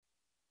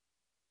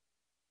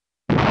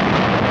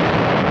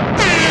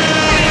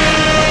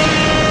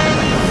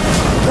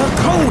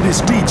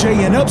dopest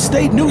DJ in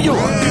upstate New York.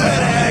 You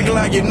better act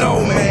like you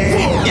know,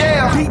 man.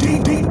 Yeah.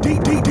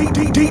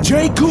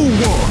 DJ Cool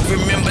One.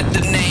 Remember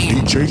the name.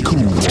 DJ Cool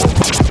One.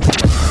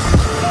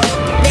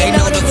 They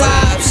know the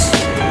vibes.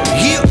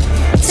 You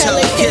tell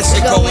the kids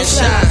to go and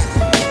shine.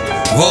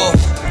 Whoa.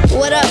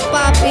 What up,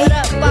 Poppy?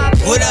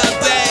 What up,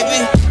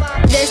 baby?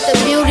 That's the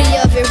beauty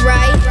of it,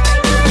 right?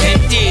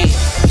 Indeed,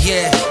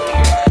 yeah.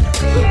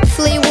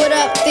 Flea, what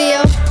up,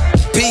 Theo?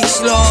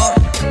 Peace, Lord.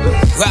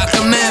 Rock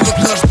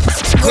America.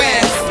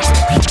 Grafh.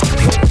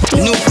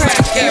 New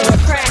crack era.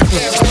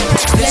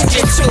 Let's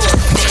get to it.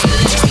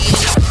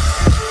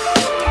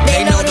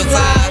 They know the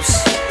vibes.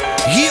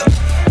 You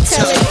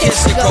tell the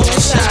kids to go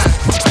and shine.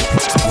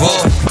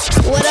 Whoa.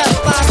 What up,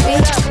 Poppy?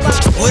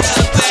 What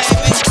up,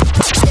 baby?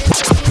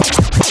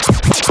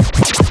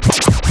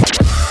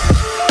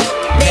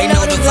 They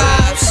know the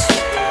vibes.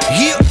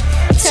 You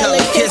tell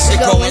the kids to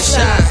go and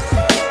shine.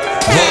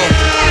 Whoa.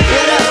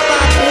 What up,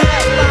 Poppy?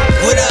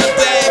 What up,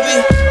 baby?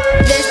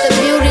 That's the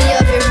beauty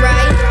of it,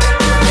 right?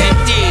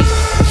 Indeed,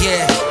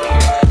 yeah.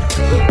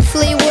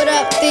 Flea, what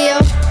up, Theo?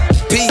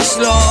 Peace,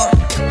 Lord.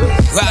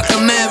 Rock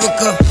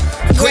America.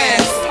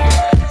 Grafh.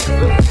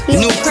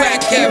 New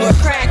crack era.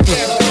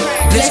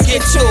 Let's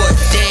get to it.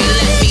 They ain't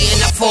let me in,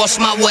 I force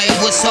my way.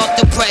 What's off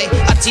the prey?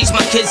 I teach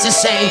my kids the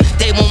same.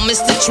 They won't miss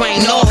the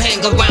train. No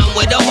hang around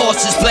where the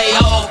horses play.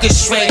 I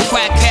orchestrate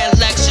crackhead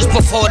lectures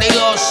before they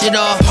lost it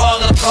all.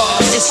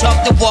 Holocaust, it's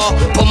off the wall,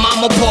 but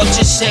mama porch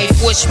is safe.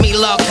 Wish me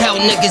luck,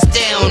 held niggas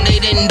down. They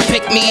didn't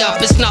pick me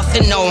up, it's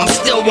nothing, no. I'm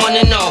still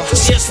 1-0.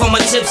 Just from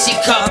a tipsy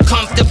cup,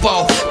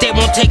 comfortable. They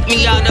won't take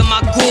me out of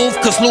my groove,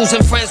 cause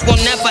losing friends will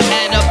never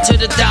add up to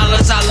the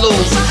dollars I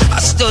lose. I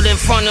stood in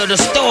front of the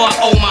store, I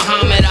owe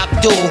Muhammad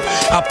Abdul.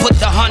 I put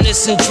the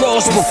hundreds in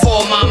drawers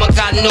before mama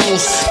got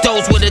news.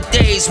 Those were the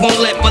days, won't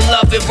let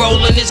beloved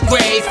roll in his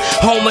grave.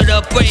 Home of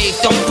the brave,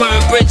 don't burn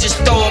bridges,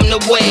 throw him the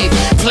wave.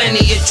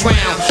 Plenty of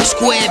drown,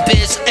 square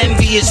bits,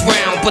 envy is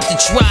round. But the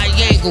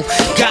triangle,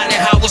 got it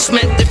how it's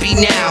meant to be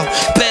now.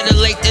 Better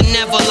late than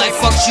never, like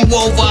fucks you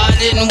over, I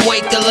didn't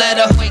wait the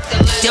letter.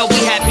 They'll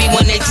be happy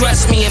when they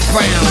dress me in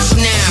browns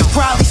now. You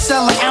probably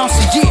sell an ounce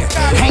a year,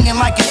 hanging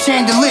like a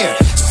chandelier.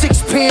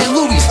 6 pair of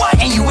Louis,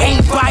 and you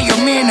ain't buy your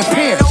man a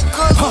pair.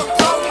 Huh.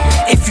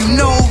 If you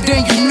know,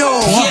 then you know.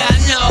 Yeah, I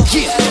know.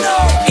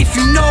 Yeah. If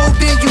you know,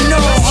 then you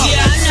know.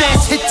 Yeah, I know.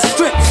 Fans hit the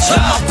strip,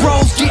 and my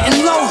bros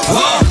getting low.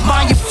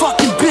 Mind your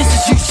fucking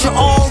business, you should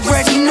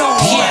already know.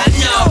 Yeah, I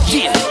know.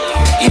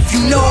 Yeah. If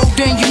you know,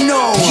 then you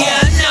know.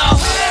 Yeah, I know.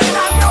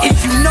 If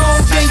you know,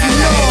 then you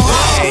know.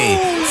 Hey,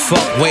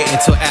 fuck waiting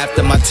till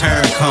after my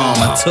turn come.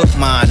 I took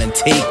mine and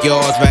take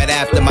yours right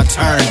after my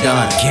turn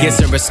done. Get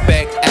some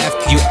respect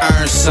after you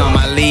earn some.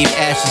 I leave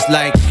ashes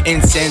like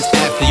incense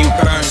after you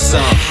burn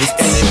some. These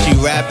industry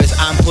rappers,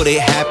 I'm who they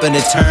happen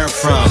to turn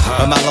from.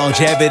 But my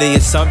longevity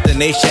is something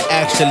they should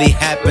actually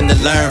happen to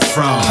learn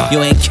from.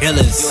 You ain't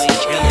killers,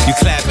 you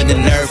clapping the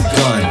Nerf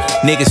gun.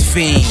 Niggas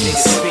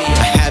fiends,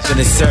 I happen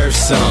to serve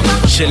some.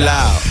 Chill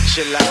out,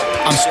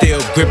 I'm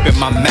still gripping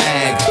my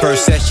mag.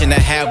 First session I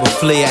had with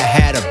Flea, I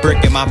had a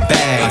brick in my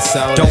bag.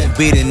 Don't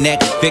be the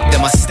next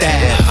victim I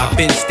stab. I've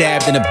been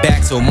stabbed in the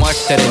back so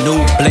much that a new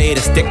blade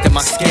will stick to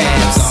my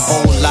scabs. A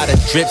whole lot of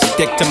drips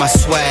stick to my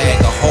swag.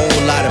 A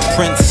whole lot of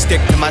prints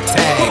stick to my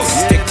tags.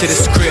 Stick to the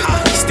script,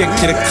 stick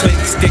to the click,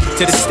 stick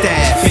to the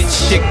staff. Bitch,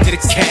 stick to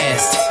the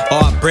cast.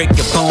 Or I break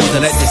your bones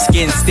and let the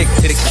skin stick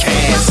to the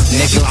cast.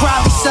 Nigga, You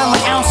probably sell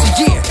an ounce a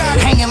year,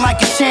 hanging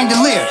like a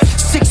chandelier.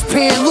 6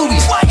 pair of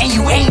Louis, and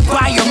you ain't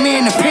buy your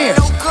man a pair.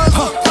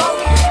 Huh.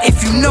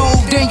 If you know,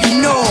 then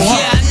you know.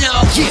 Yeah, I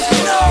know.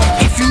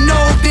 Yeah. If you know,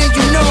 then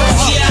you know.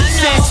 Yeah, I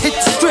know. Fans hit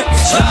the strip,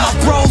 and my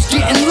bros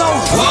getting low.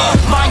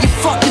 Mind your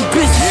fucking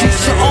business, you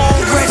should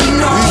already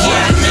know.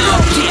 Yeah, I know.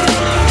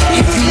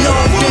 Yeah. If you know,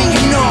 then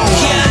you know.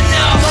 Yeah, I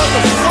know.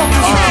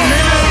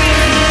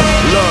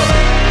 Look,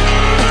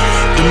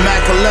 the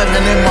Mac 11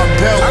 in my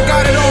belt. I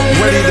got it on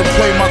me. Ready to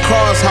play my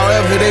cards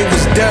however they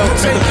was dealt.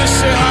 Take this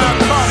shit how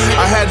I come.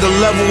 I had to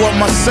level up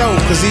myself,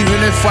 cause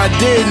even if I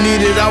did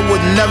need it, I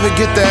would never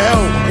get the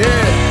help.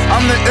 Yeah.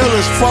 I'm the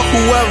illest, fuck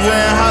whoever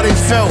and how they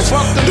felt.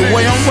 The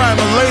way I'm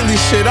rhyming lately,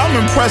 shit, I'm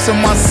impressing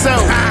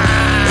myself.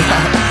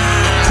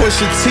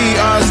 Pusha T,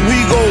 Oz, we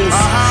goes.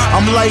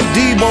 I'm like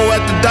Debo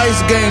at the dice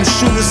game,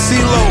 shooting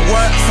CeeLo.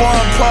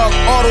 Farm Park,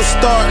 auto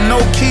start,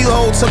 no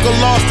kilo. Took a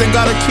loss, then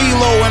got a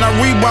kilo, and I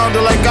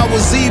rebounded like I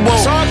was Zebo.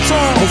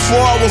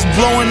 Before I was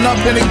blowing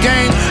up in the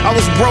game, I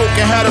was broke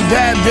and had a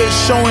bad bitch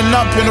showing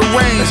up in the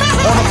range.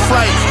 On a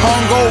flight,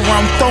 hungover,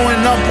 I'm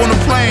throwing up on the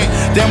plane.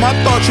 Damn, I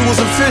thought you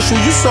was official,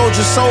 you sold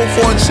your soul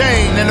for a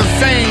chain, and the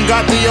fame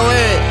got to your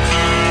head.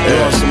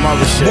 Yeah, some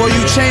other shit. Boy,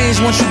 you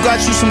changed once you got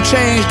you some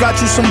change, got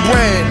you some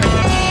bread.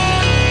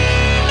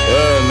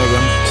 Yeah, nigga.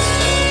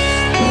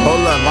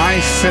 Hold up, I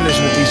ain't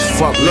finished with these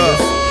fuck niggas.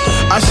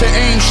 I should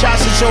aim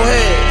shots at your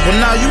head, but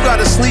now you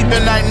gotta sleep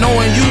at night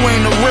knowing you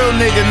ain't a real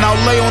nigga. Now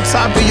lay on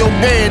top of your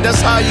bed,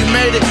 that's how you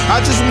made it. I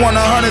just won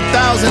 100,000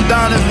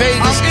 down in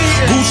Vegas.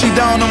 Gucci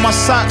down on my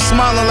socks,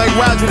 smiling like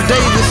Roger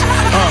Davis.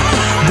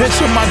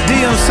 Bitch in my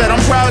DM said, I'm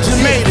proud you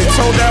made it.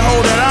 Told that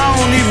hoe that I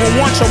don't even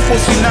want your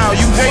pussy now,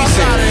 you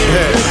basic.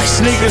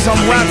 Sneakers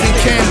I'm rocking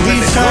can't be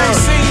found.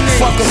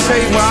 Fuck a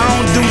favor, I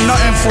don't do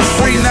nothing for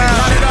free now.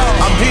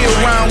 I be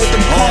around with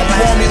the pump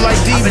on me like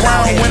D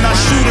Brown. When I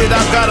shoot it, I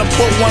gotta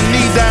put one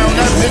knee down.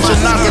 That bitch will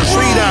knock a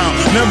tree down.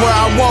 Remember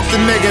I walked the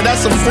nigga,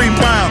 that's a free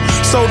pound.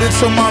 Sold it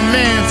to my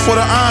man for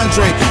the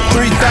Andre,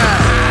 3,000.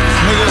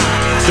 Nigga,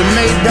 the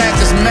Maybach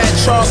is matte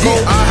charcoal.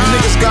 You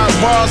niggas got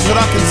bars, but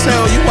I can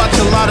tell you watch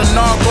a lot of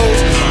narcos.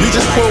 You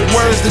just put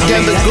words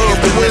together good,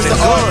 but where's the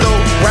art though?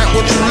 Rap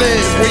what you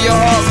live, where your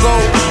heart go.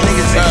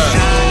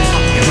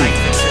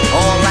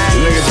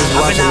 Niggas just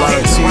watch a lot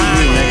of TV,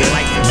 nigga.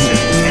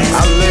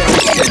 I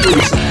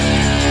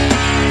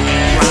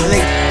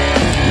live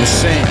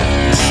machine.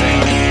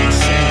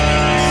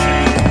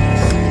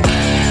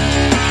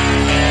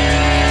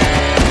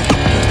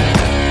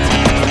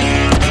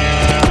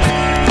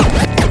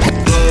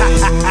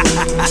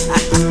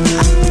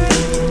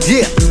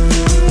 Yeah.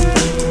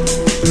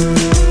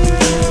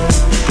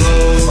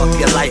 Fuck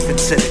your life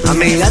into the I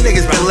mean, that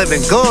niggas been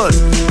living good.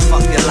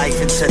 Fuck your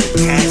life into the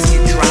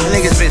casket drop.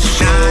 Niggas been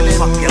shining.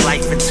 Fuck your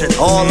life into the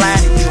all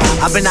that.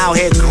 I've been out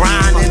here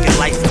grinding. Fuck your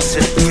life into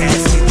the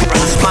casket drop.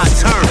 It's my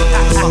turn.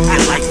 Fuck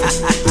your life.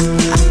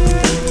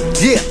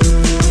 Yeah.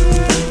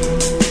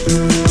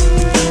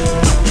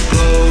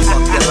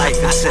 Fuck your life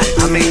into the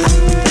I mean,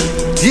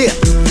 yeah.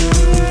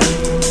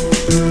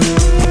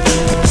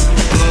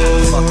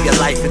 Your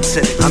life into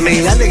it. I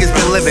mean, that niggas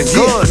been living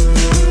good.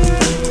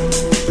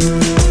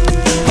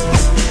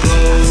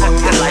 Fuck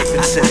your life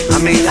into it. I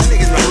mean, that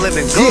niggas been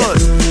living good.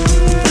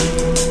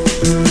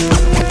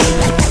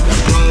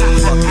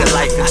 Fuck your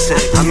life into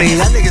it. I mean,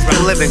 that niggas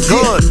been living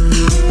good.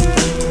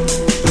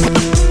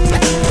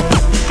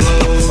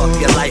 Fuck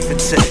your life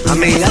into it. I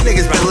mean, that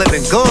niggas been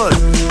living good.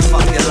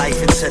 Fuck your life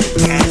into the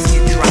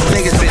casket drop.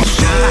 Niggas been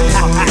shining.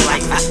 Fuck your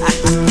life.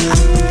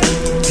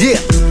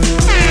 Yeah.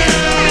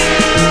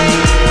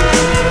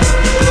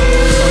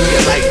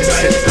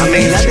 I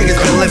mean, that niggas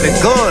been living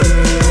good.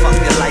 Fuck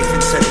your life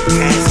into the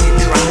casket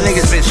drop.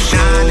 Niggas been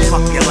shining.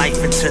 Fuck your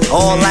life into the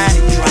all that.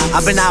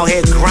 I've been out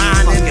here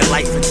grinding. Fuck your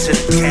life into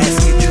the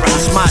casket drop.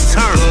 It's my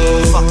turn.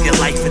 Fuck your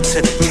life into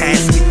the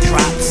casket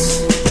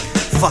drops.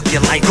 Fuck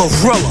your life,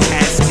 gorilla.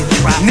 Casket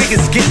drop.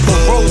 Niggas get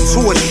paroled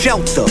to a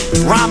shelter.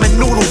 Ramen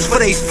noodles for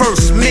their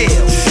first meal.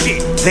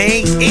 Shit,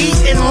 they ain't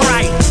eating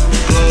right.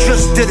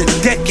 Just did a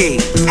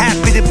decade,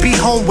 happy to be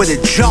home with a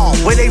job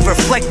where they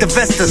reflect the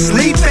best to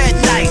sleep at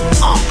night.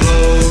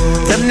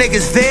 Them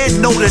niggas there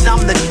know that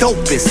I'm the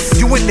dopest.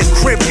 You in the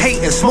crib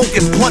hating,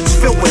 smoking blunts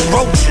filled with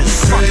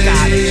roaches. Fuck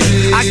out of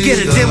here. I get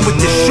it in with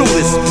the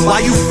shooters,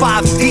 while you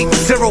 5 deep,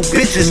 0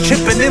 bitches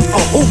chipping in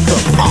for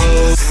hookah.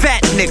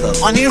 Fat nigga,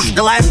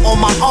 unusual life on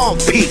my arm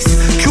piece.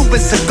 Cuban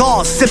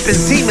cigars, sipping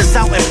Siemens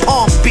out in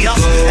Palm Beach.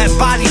 That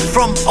body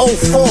from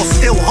 04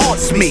 still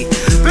haunts me.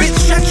 Bitch,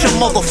 shut your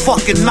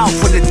motherfucking mouth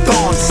when the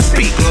dawn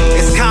speak.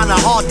 It's kinda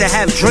hard to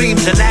have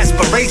dreams and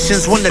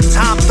aspirations when the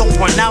time don't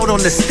run out on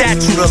the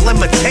statute of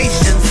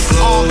limitations.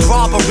 Armed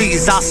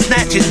robberies, I'll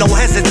snatch it, no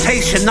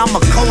hesitation. I'm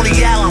a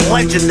Coney Allen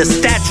legend, the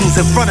statues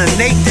in front of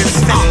Nathan's.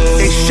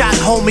 They shot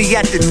homie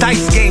at the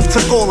dice game,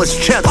 took all his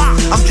cheddar.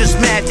 I'm just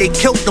mad they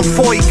killed him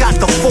before he got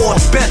the Ford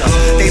better.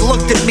 They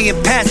looked at me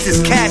and passed his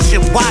cash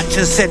and watch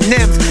and said,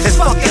 Nems, it's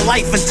fucking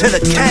life until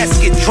the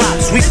casket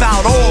drops. We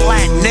found all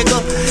that,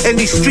 nigga, in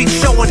these streets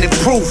showing and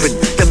proving.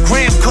 The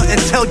gram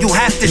couldn't tell you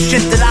half the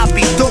shit that I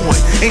be doing.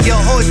 In your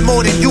hood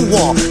more than you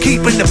are,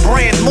 keeping the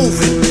brand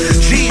moving.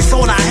 G's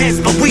on our heads,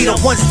 but we the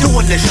ones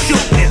doing the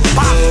shooting.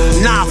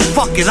 Nah,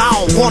 fuck it, I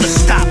don't wanna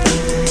stop.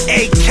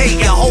 AK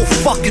your whole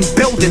fucking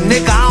building,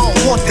 nigga, I don't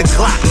want the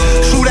Glock.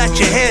 Shoot at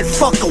your head,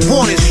 fuck a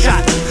warning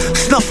shot.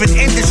 Snuffing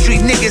industry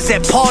niggas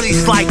at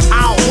parties like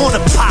I don't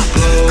wanna pop.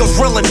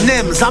 Gorilla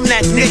Nems, I'm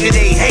that nigga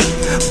they hate.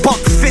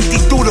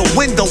 $150 through the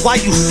window while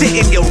you sit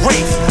in your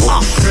Wraith.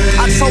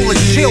 I told her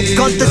chill,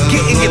 Gunn to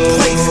get in your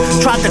place.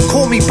 Tried to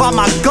call me by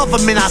my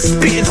government, I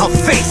spit in her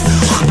face.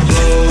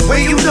 Where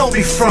you know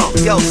me from?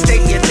 Yo,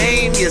 state your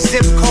name, your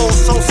zip code,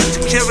 social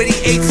security,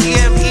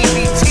 ATM,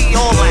 EBT,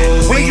 all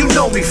that. Where you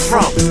know me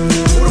from?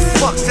 Who the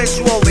fuck sent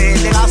you over here,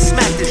 nigga? I'll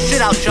smack the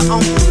shit out your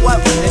uncle,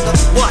 whoever, nigga.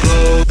 What?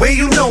 Where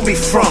you know me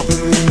from?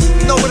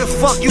 You know where the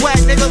fuck you at,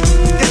 nigga?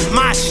 This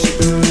my shit.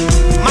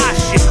 My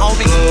shit,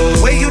 homie.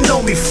 Where you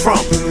know me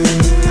from?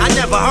 I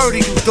never heard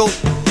of you, dude.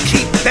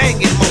 Keep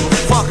banging,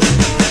 motherfucker.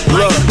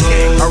 Look,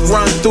 I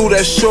run through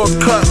that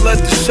shortcut, let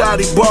the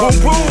shotty bark.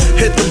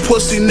 Hit the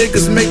pussy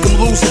niggas, make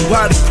them lose a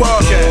body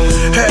part.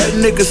 Had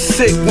niggas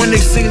sick when they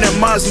seen that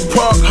Mozzie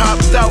Park.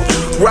 Hopped out,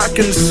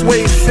 rockin' the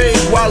suede fade,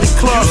 Wally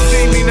Clark.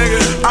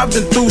 I've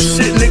been through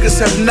shit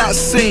niggas have not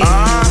seen.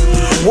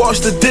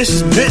 Wash the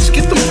dishes, bitch,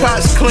 get them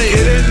pots clean.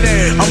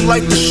 I'm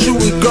like the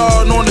shooting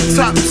guard on the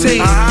top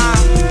team.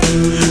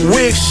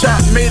 Wig shot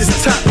made his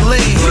top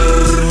lean.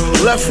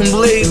 left him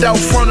laid out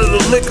front of the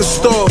liquor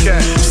store.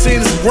 Seen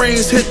his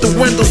brains hit the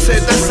window,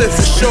 said that's it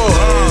for sure.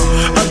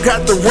 I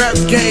got the rap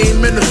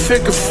game in the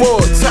figure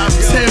 4. Top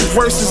 10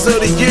 verses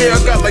of the year,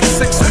 I got like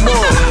 6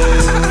 more.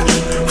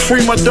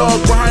 Free my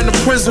dog behind the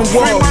prison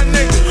wall.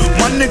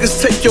 My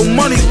niggas take your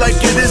money like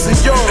it isn't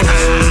yours.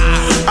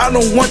 I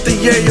don't want the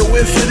yayo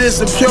if it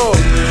isn't pure.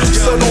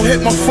 So don't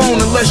hit my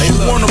phone unless you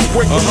wanna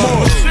break them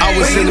off. I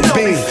was in the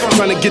bean,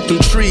 trying to get them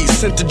trees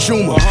sent to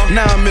Juma.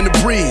 Now I'm in the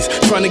breeze,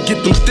 trying to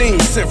get them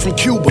things sent from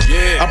Cuba.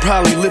 I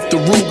probably lift the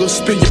Ruger,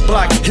 spin your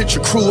block, hit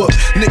your crew up.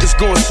 Niggas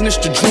gon' snitch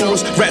the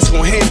drawers, rats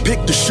gon'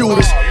 handpick the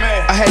shooters.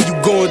 I had you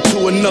going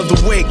to another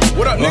wake.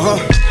 What up,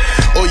 nigga?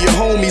 Or your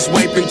homies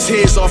wiping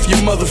tears off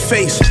your mother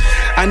face.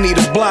 I need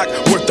a block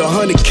worth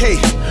 100K,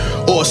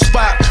 or a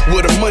spot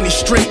with the money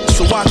straight,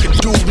 so I could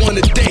do one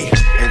a day.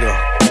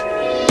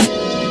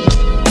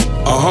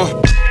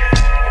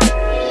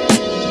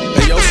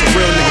 Hey yo, some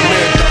real nigga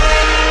man.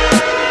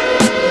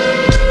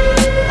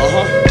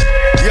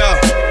 Yeah.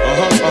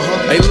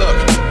 Hey look.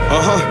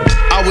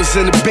 I was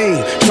in the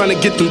bean, trying to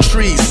get them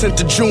trees sent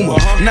to Juma.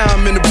 Now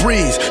I'm in the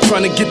breeze,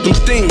 trying to get them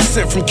things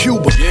sent from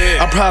Cuba.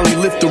 I probably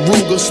lift the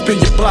Ruger, spin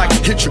your block,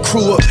 hit your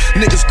crew up.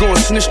 Niggas gon'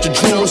 snitch the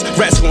drawers,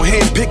 rats gon'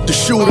 handpick the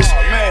shooters.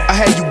 I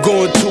had you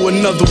going to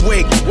another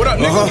wake. What up,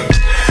 nigga?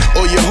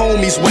 Or your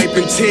homies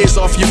wiping tears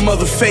off your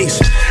mother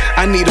face.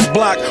 I need a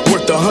block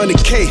worth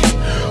 100K,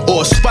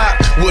 or a spot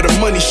with the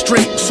money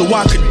straight, so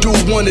I could do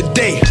one a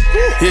day.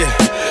 Yeah,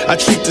 I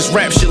treat this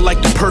rap shit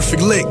like the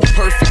perfect lick.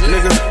 Perfect,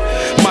 nigga.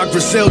 My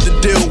Griselda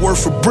deal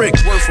worth a brick.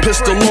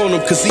 Pistol on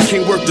him cause he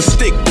can't work the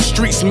stick. The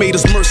streets made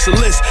us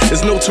merciless.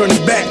 There's no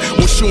turning back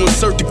once you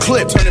insert the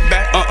clip. Turn it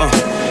back.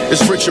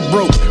 It's rich or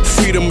broke,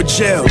 freedom or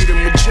jail.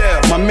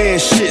 My man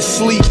shit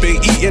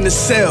sleeping, eating a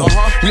cell.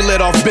 We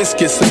let off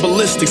biscuits and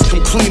ballistics,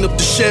 come clean up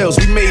the shells.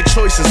 We made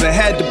choices and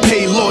had to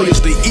pay lawyers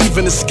to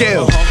even the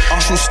scale.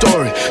 True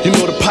story, you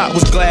know the pot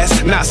was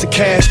glass, knots of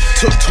cash.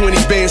 Took 20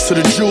 bands to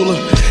the jeweler,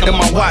 and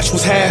my watch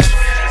was half.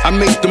 I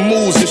make the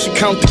moves and she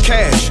count the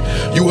cash.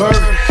 You heard?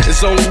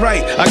 It's only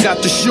right. I got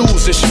the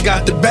shoes and she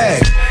got the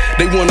bag.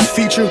 They want a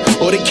feature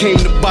or they came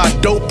to buy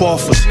dope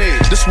off us.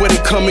 This where they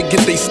come and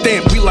get they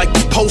stamp. We like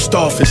the post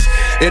office.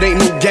 It ain't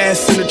no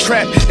gas in the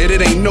trap and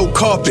it ain't no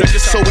carpet.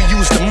 So we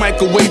use the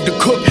microwave to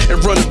cook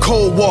and run the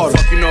cold water.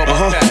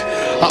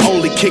 I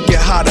only kick it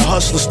how the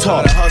hustlers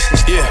talk.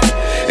 Yeah,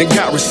 and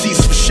got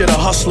receipts for shit a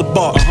hustler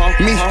bought.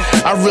 Me,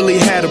 I really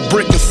had a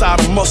brick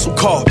inside a muscle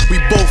car. We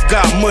both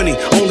got money,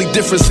 only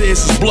difference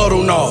is blood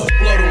on all.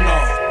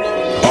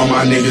 All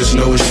my niggas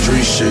know it's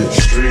street shit.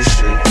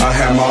 I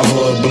had my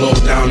hood blow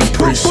down the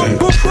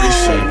precinct.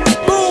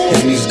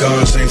 And these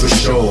guns ain't for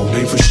show.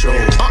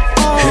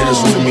 Hit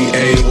us with me,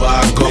 ayy, where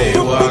I go.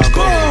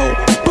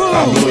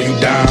 I blow you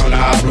down,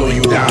 I blow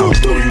you down.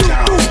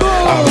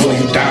 I blow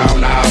you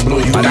down, I blow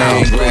you down.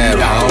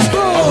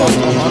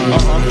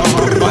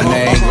 My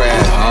name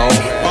Grafh,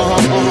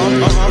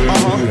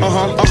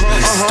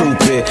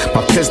 Stupid,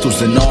 my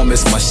pistol's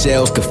enormous, my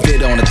shells could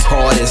fit on a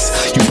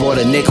tortoise. You brought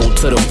a nickel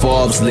to the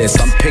Forbes list,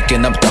 I'm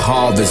picking up the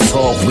harvest.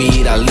 Talk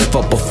weed, I lift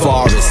up a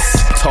forest.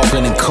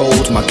 Talking in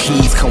codes, my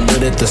keys come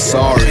with a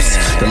thesaurus.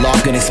 The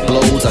locking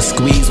explodes, I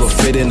squeeze will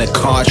fit in the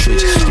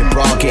cartridge. Your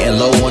bra getting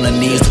low on her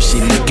knees when she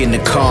licking the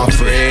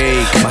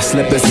cartridge. My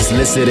slippers is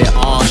listed in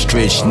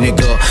ostrich,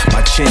 nigga.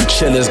 My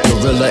chinchillas,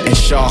 gorilla and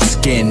shark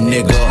skin,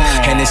 nigga.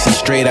 Hennessy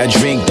straight, I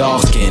drink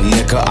dark skin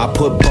liquor. I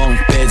put bunk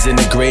beds in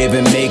the grave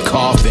and make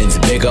coffins.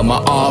 Bigger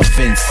my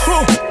offense.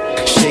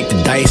 Shake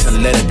the dice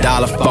and let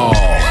 $1 fall.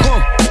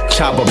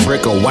 Chop a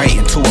brick of white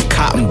into a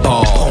cotton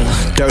ball.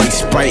 Dirty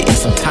Sprite and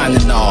some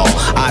Tylenol.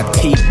 I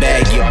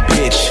teabag your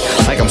bitch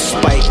like I'm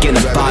Spike in a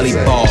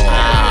volleyball.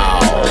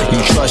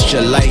 You trust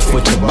your life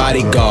with your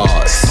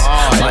bodyguards.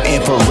 My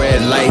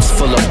infrared lights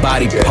full of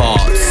body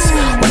parts.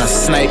 When I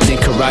sniped in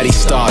karate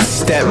stars,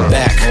 step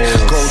back.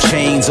 Gold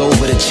chains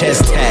over the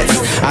chest tats.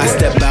 I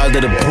step out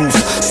of the booth,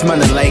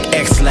 smelling like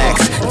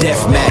X-Lax.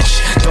 Death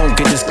match, don't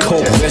get this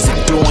coke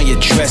residue on your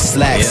dress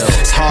slacks.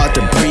 It's hard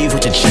to breathe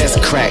with your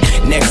chest crack.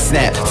 Neck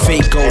snap,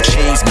 fake gold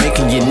chains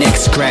making your neck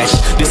scratch.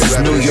 This is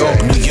New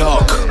York.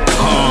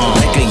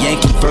 Like a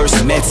Yankee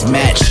versus Mets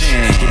match.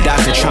 Your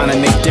doctor trying to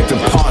make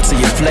different parts of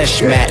your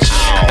flesh match.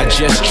 I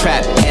just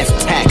trap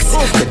F-tax,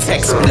 the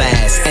text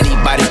blast.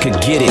 Anybody could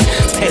get it,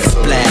 text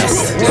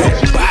blast.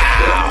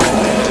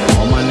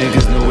 All my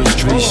niggas know it's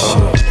street shit.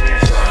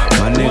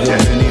 My nigga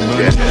Benny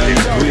running down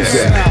the breeze.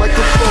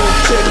 Microphone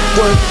check,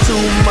 1, 2,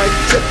 mic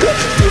checker.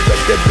 Feel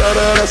like that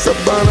da-da-da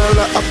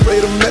Sabana, I pray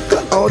the Mecca.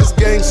 All this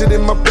gang shit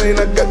in my brain,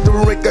 I got the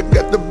rank, I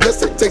got the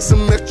blessing. Take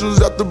some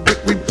extras out the brick,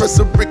 we press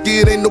a brick,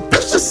 it ain't no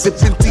pressure.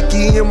 Sippin'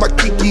 Tiki and my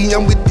Kiki,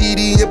 I'm with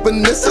Didi and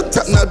Vanessa.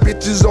 Top notch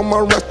bitches on my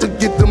roster,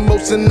 get the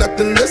most and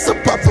nothing less. A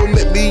papa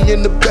met me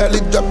in the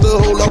valley, drop the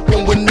whole off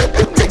one with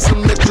never. Take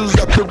some extras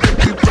out the brick,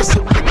 we press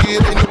a brick,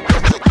 it ain't no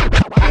pressure.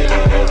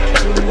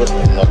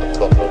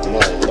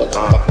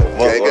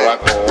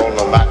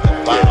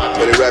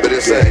 What the rabbit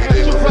is saying?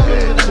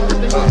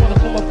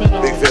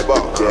 Big fit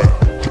ball.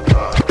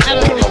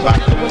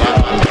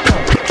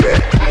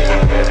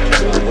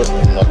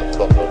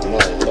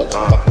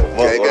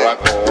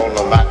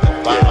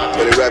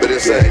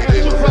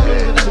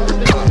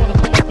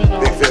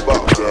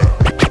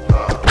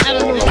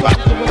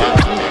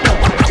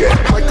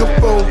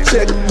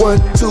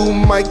 2,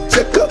 mic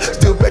checker.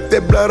 Still back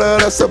that bladder,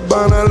 that's a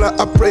banana.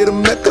 I pray to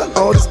Mecca.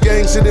 All this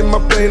gang shit in my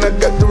brain. I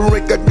got the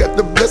rank, I got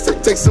the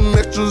blessing. Take some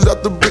extras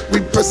out the brick, we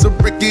press a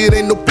brick, it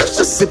ain't no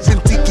pressure.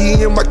 Sippin'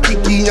 tiki in my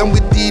kiki, I'm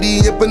with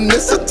Didi and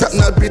Vanessa. Top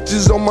notch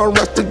bitches on my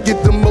roster,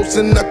 get the most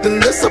and not the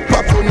lesser.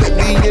 Pop on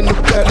me in the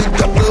valley,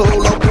 drop the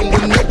whole up on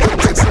the neck.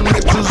 Take some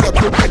extras out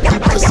the brick, we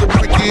press a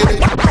brick, it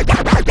ain't.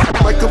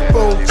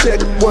 Microphone check,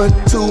 1,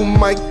 2,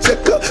 mic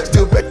checker.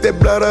 Still back that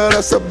bladder,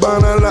 that's a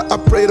banana. I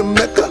pray to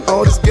Mecca.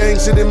 All this gang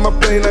shit in my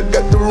brain. I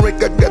got the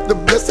rank, I got the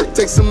blessing.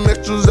 Take some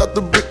extras out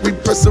the brick, we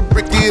press a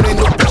brick, it ain't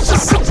no pressure.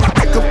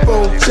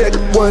 Microphone check,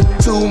 1,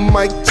 2,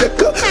 mic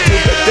checker.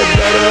 Still back that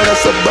bladder,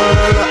 that's a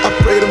banana. I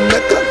pray to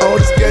Mecca. All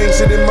this gang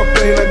shit in my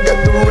brain. I got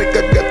the rank,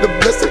 I got the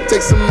blessing.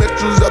 Take some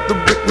extras out the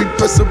brick, we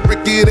press a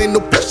brick, it ain't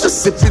no pressure.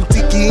 Sippin'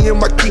 tiki in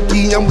my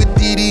kiki, I'm with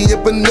Didi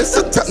and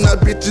Vanessa. Top notch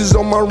bitches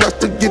on my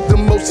roster, get the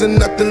most and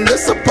not the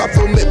lesser.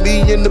 Papa met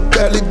me in the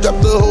valley,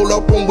 drop the whole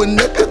up on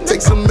Winnetka.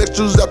 Take some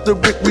extras out the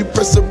brick, we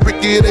press a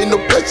brick, it ain't no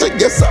pressure,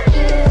 yes sir.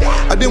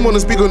 I didn't wanna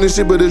speak on this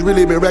shit, but it's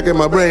really been racking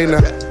my brain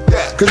now.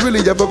 Cause really,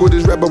 I fuck with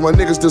this rap, but my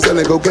niggas still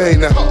selling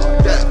cocaine now.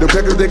 The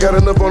crackers, they got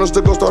enough on us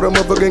to go start a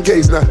motherfucking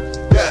case now.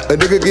 A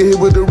nigga get hit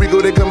with the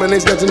Rico, they come and they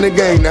snatching the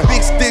game now.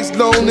 Big sticks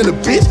long in the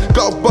bitch,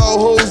 golf ball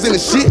holes in the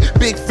shit.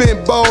 Big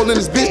fin ball in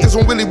this bitch, this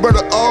one really burn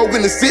her all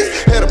in the sit.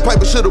 Had a pipe,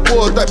 but should've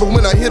wore a diaper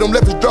when I hit him,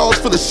 left his drawers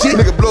full of shit.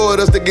 Nigga blow at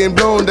us, they getting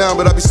blown down,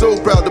 but I be so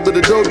proud to put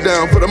the dope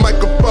down. For the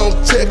microphone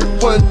check,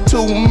 1,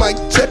 2, mic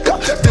checker.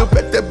 Still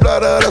back that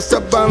bladder, that's a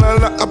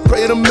banana. I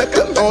pray to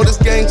Mecca. All this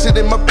gang shit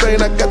in my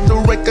brain, I got the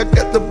rank, I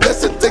got the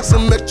blessing. Take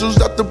some extras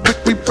out the brick,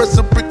 we press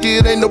a brick,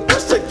 it ain't no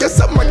pressure. Yes,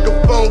 a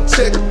microphone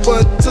check,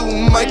 1,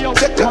 2, mic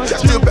checker.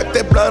 Still back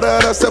that bladder,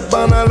 that's a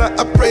banana.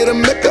 I pray to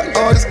Mecca.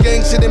 All this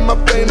gang shit in my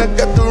brain, I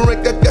got the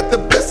rank, I got the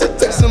blessing.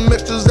 Take some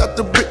extras out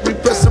the brick, we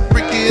press a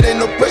brick, it ain't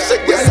no pressure.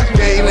 Yes,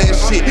 gangland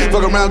shit,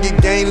 fuck around,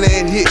 get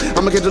gangland hit.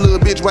 I'ma catch a little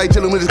bitch white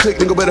chillin' with his click,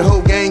 then go better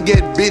whole gang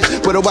get bitch.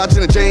 With a watch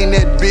and a chain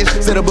that bitch,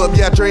 set up,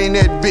 yeah, I train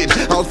that bitch.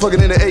 I was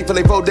fucking in the 8 for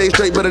like 4 days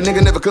straight, but a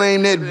nigga never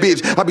claimed that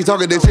bitch. I be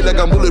talking that shit like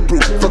I'm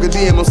bulletproof. Fuck a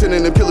DM, I'm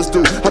sending them killers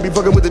through. I be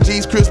fucking with the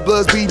G's, Chris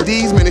Bloods,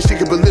 BDs, man, this shit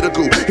get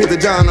political. Hit the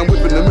John, I'm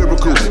whipping the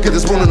miracle. Get the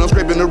spoon and I'm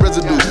scraping the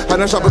residue. I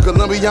done shop with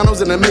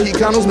Colombianos and the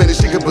Mexicanos, man,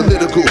 this shit get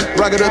political.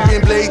 Rock it up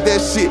and blade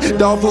that shit.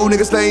 Dog food,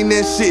 nigga slaying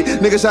that shit.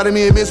 Nigga shot at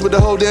me and missed with the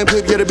whole damn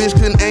clip. Yeah, the bitch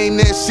couldn't aim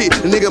that shit.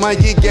 The nigga might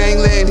get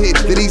gangland hit.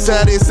 The east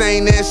side is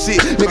saying that shit.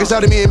 Nigga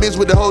shot at me and missed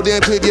with the whole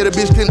damn clip. Yeah, the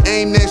bitch couldn't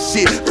aim that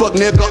shit. Fuck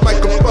nigga,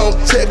 microphone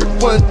check,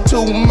 1,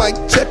 2, mic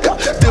checker.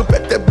 Still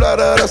back that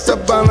bladder, that's a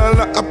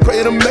banana. I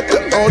pray to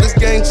Mecca. All this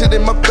gang shit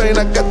in my brain,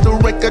 I got the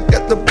rank, I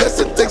got the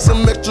blessing. Take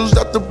some extras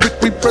out the brick,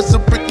 we press a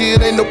brick,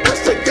 it ain't no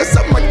pressure. Yes,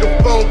 I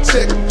microphone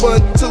check,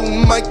 1,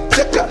 2, mic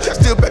checker.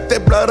 Still back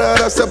that bladder,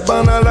 that's a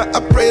banana. I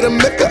pray to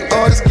Mecca.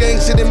 All this gang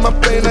shit in my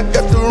brain, I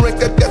got the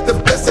rank, I got the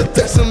blessing.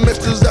 Take some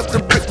extras out the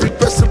brick, we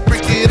press a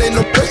brick, it ain't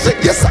no pressure.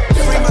 Yes, I.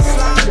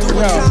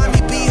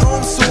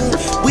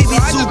 We be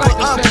super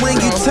up when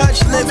you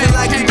touch, living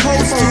like you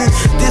supposed to.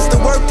 This the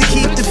work to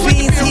keep the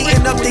fiends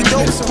heating up they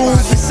dope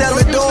spoons. We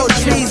sellin' door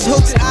trees,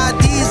 hooks,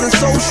 IDs, and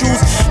socials.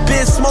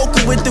 Been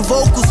smoking with the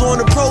vocals on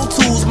the Pro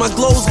Tools. My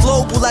glow's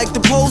global like the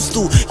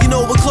postal, you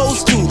know we're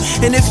close to.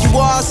 And if you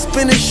are,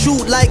 spin and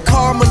shoot like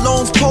Karl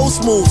Malone's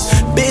post moves.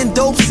 Been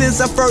dope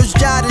since I first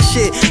jotted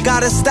shit.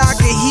 Got a stock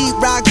of heat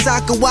rocks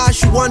I can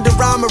wash you under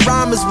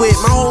rhymers with.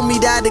 My homie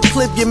that'll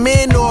clip your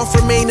man off,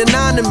 remain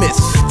anonymous.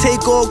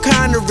 Take all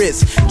kind of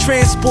risks.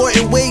 Transport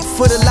and wait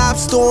for the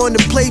lobster on the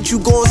plate. You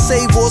gon'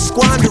 save or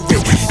squander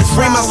it.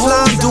 Free my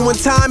slime doing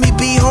time, he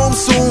be home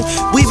soon.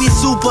 We be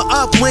super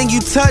up when you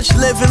touch,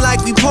 living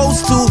like we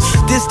supposed to.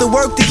 This the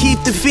work to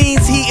keep the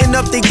fiends heating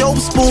up they dope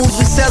spoons.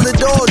 We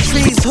sellin' all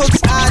trees, hooks,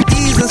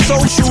 IDs, and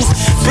socials.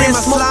 Been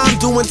slime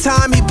doing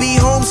time, he be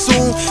home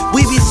soon.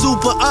 We be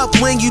super up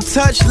when you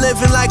touch,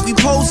 living like we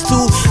supposed to.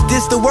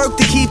 This the work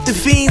to keep the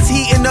fiends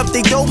heating up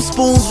they dope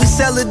spoons. We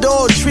sellin'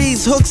 all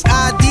trees, hooks,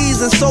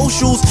 IDs, and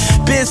socials.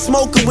 Been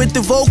smoking with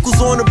the vocals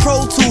on the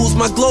Pro Tools.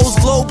 My glow's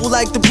global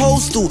like the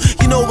postal,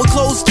 you know we're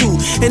close to.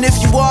 And if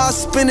you are,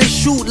 spin and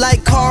shoot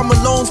like Karl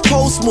Malone's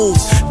post moves.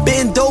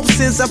 Been dope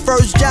since I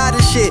first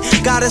jotted shit.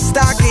 Got a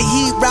stock of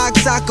heat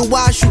rocks I can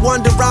wash you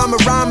under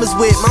rhymers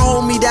with. My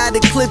homie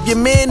that'll clip your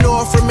man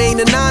off, remain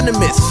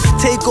anonymous.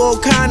 Take all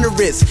kind of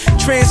risks.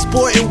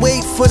 Transport and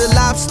wait for the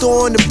lobster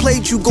on the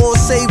plate. You gon'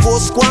 save or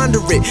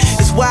squander it.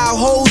 It's wild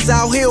hoes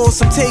out here on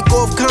some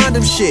takeoff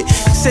condom shit.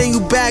 Send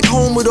you back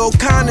home with all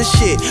kind of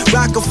shit.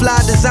 Rock a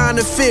fly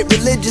designer fit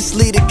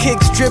religiously. The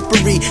kicks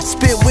drippery,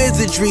 spit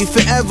wizardry.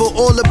 Forever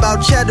all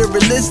about cheddar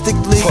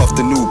realistically. Puff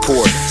the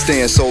Newport,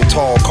 stand so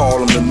tall, call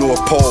him the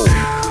North Pole.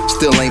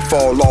 Still ain't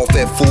fall off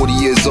at 40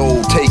 years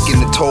old, taking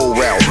the toll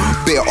route.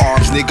 Bare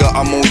arms, nigga,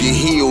 I'm on your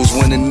heels.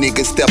 When a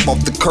nigga step off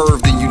the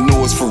curve, then you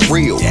know it's for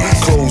real.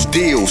 Closed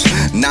deals,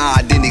 nah,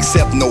 I didn't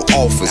accept no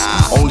offers.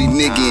 Only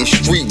nigga in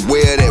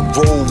streetwear that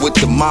roll with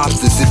the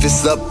mobsters. If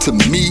it's up to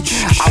me,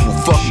 I will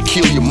fucking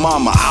kill your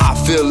mama. I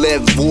fill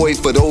that void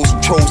for those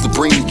who chose to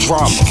bring the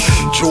drama.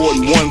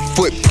 Jordan 1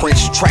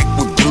 footprints tracked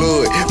with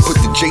blood.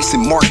 Put the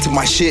Jason Mark to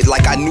my shit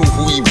like I knew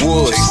who he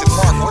was. Jason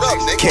Mark, what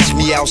up, nigga? Catch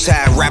me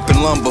outside rapping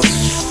lumber.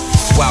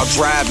 While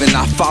driving,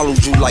 I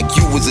followed you like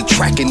you was a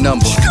tracking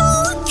number.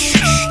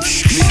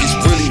 Niggas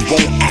really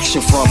want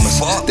action from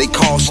us. They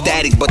call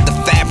static, but the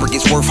fabric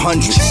is worth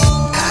hundreds.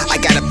 I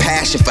got a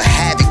passion for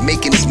havoc,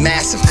 making this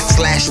massive.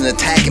 Slashing,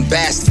 attacking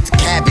bastards. The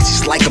cabbage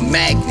is like a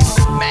magnet.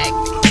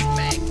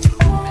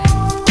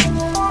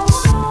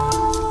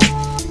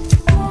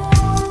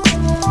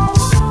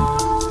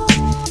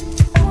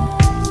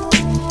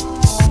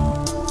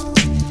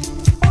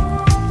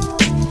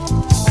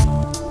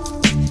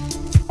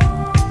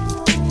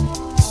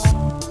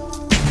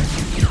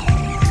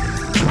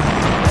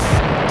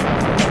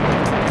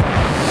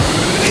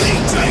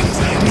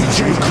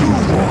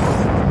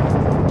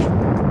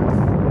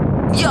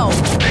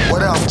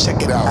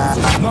 Check it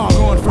out. Log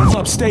on from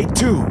upstate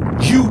to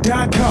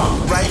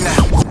u.com right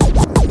now.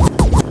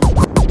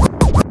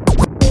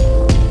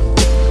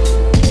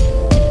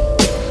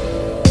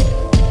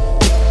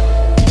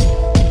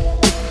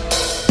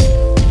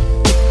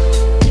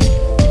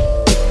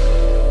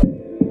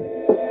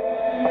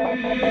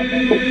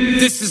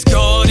 This is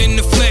God in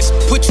the flesh.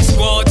 Put your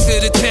squad to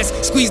the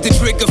test. Squeeze the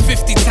trigger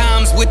 50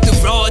 times with the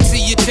rod to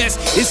your chest.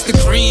 It's the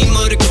cream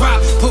of the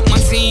crop. Put my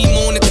team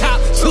on the top.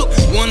 Took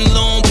one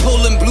long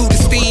pull and blew the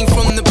steam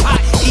from the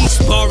pot. Each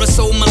bar is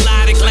so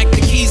melodic like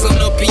the keys on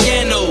a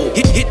piano.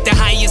 Hit the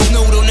highest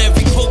note on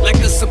every quote like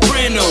a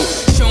soprano.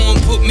 Sean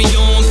put me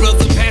on,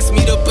 brother, pass me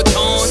the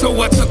baton. So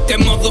I took that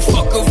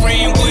motherfucker,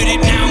 ran with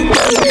it, now I'm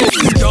this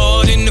is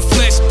God in the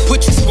flesh.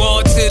 Put your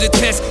squad to the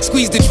test.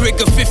 Squeeze the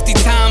trigger 50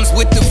 times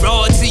with the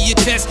rod to your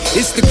chest.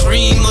 It's the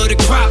cream of the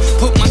crop.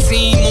 Put my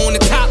team on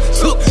the top.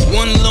 Took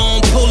one long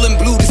pull and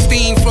blew the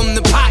steam from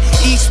the pot.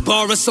 Each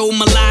bar is so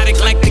melodic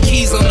like the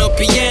keys on a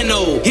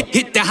piano.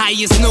 Hit the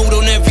highest note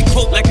on every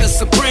quote like a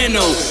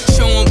soprano.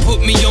 Sean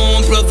put me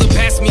on, brother,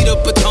 pass me the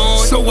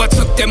baton. So I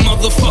took that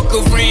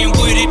motherfucker, ran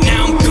with it,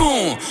 now I'm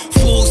gone.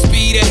 Full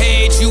speed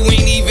ahead, you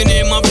ain't even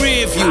in my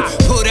rear view.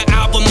 Put an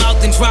album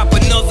out and drop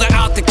another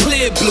out the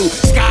clear blue.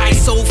 Sky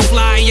so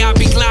fly, I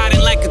be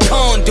gliding like a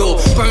condor.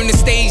 Burn the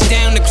stage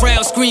down, the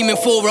crowd screaming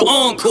for an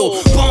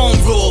encore. Bomb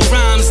roar,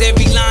 rhymes,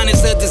 every line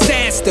is a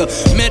disaster.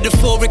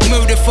 Metaphoric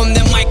murder from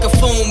the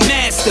microphone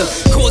master.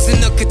 Causing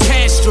a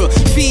catastrophe,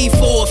 fee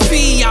for a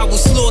fee. I will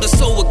slaughter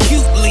so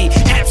acutely,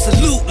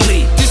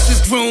 absolutely. This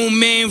is grown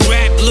man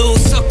rap, little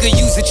sucker,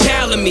 use a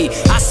child of me.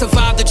 I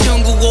survived the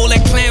jungle, all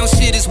that clown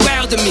shit is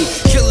wild to me.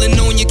 Killing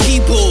on your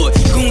keyboard,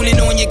 gooning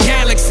on your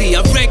galaxy.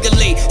 I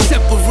regulate,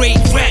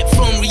 separate rap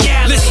from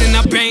reality. Listen,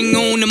 I bang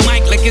on the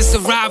mic like it's a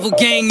rival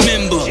gang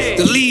member.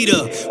 The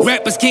leader,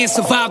 rappers can't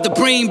survive the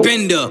brain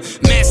bender.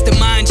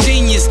 Mastermind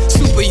genius,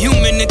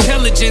 superhuman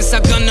intelligence. I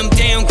gun them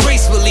down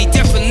gracefully,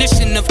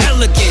 definition of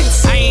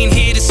elegance. I ain't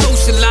here to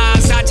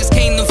socialize, I just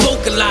came to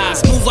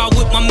vocalize. Move out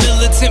with my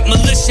militant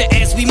militia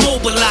as we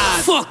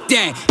mobilize. Fuck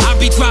that, I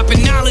be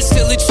dropping knowledge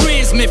till it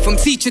transmit from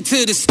teacher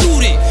to the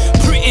student.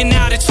 Printing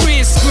out a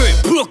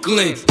transcript,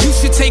 Brooklyn. You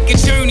should take a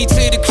journey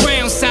to the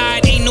crown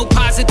side. Ain't no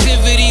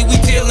positivity, we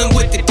dealing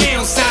with the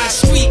downside.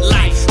 Street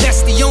life,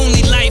 that's the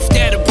only life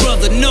that a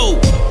brother know.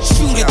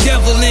 Shoot a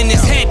devil in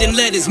his head and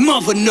let his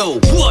mother know.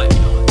 What?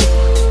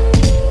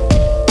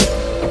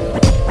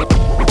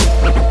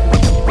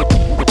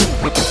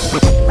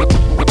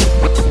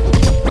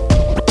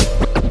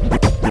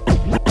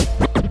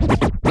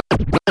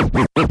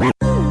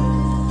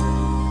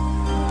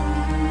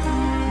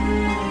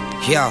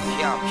 Yo.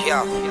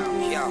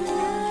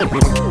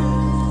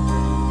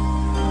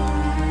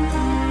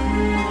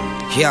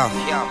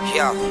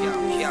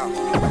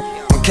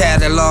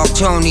 Catalog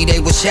Tony, they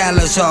were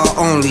Salazar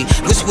only.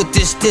 What's with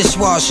this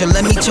dishwasher?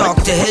 Let me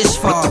talk to his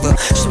father.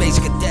 Space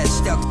cadet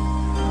stuck.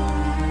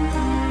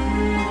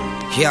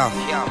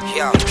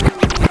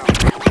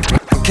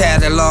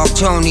 Catalog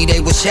Tony,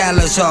 they were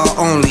Salazar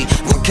only.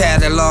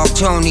 Catalog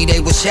Tony, they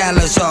were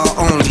Salazar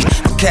only.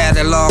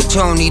 Catalog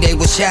Tony, they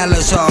were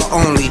Salazar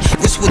only.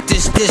 What's with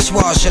this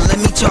dishwasher? Let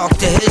me talk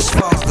to his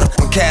father.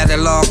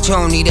 Catalog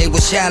Tony, they were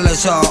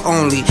Salazar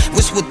only.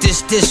 What's with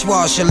this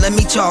dishwasher? Let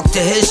me talk to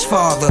his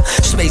father.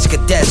 Space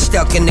cadet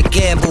stuck in the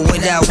gamble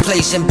without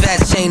placing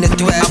bets, ain't a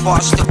threat. I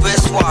watch the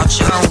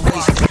wristwatcher, don't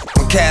waste it.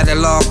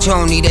 Catalog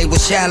Tony, they were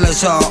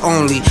Salazar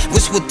only.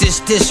 What's with this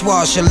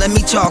dishwasher? Let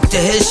me talk to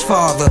his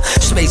father.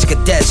 Space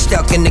cadet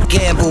stuck in the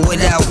gamble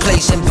without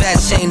placing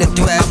bets, ain't a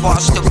threat. I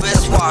watch the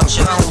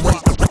wristwatcher, don't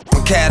waste it.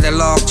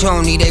 Catalog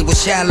Tony, they was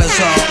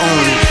Salazar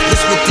only.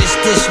 This with this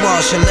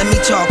dishwasher, let me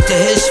talk to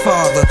his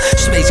father.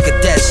 Space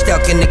cadet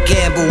stuck in the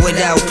gamble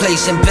without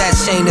placing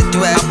bets, ain't a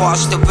threat. I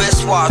watched the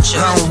wristwatcher.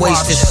 I don't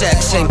waste the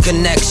sex and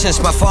connections.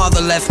 My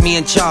father left me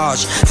in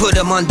charge. Put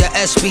him under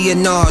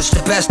espionage,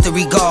 the best of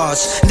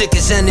regards.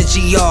 Niggas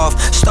energy off.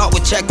 Start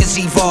with checkers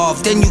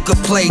evolve, then you could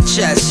play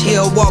chess.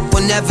 He'll walk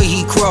whenever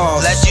he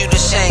crawls. Let's do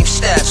the same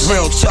steps.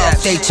 Real talk,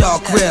 they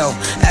talk real.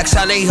 Ask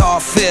how they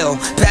heart feel.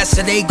 Pass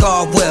to they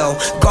God will.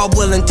 God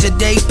willing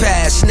today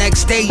pass.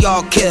 Next day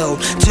y'all killed.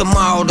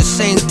 Tomorrow the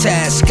same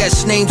task.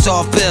 Guess names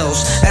off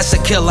bills. That's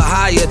a killer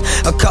hired.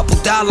 A couple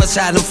dollars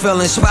had him feel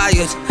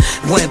inspired.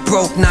 Went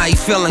broke, now he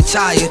feeling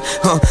tired.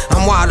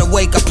 I'm wide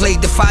awake, I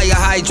played the fire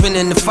hydrant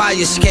in the fire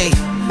escape.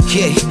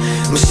 Yeah,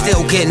 I'm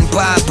still getting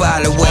by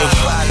the way.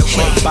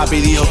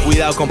 Papi dijo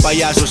cuidado con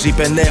payasos y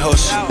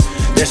pendejos.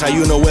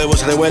 Desayuno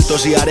huevos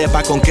revueltos y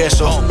arepa con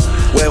queso.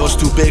 Huevos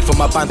too big for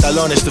my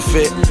pantalones to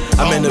fit.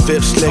 I'm in the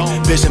VIP slick,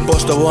 pissing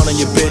Bosto on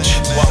your bitch.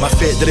 My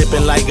fit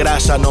dripping like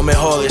grasa, no me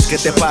jodes, ¿qué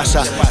te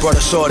pasa? Brought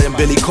a sword and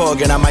Billy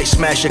Corgan, I might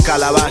smash your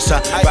calabaza.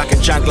 Rockin'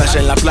 chanclas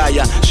en la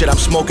playa, shit I'm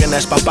smoking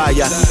that's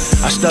papaya.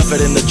 I stuff it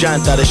in the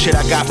llanta, the shit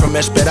I got from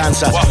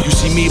Esperanza. You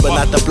see me but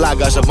not the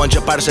plagas, a bunch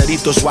of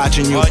parceritos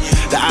watching you.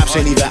 The ops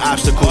ain't even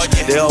obstacles,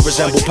 they all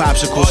resemble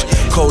popsicles.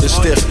 Cold and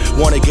stiff,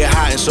 wanna get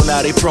hot and so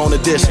now they prone to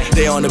this.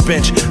 They on the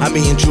bench, I'm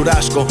eating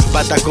churrasco,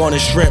 patacon and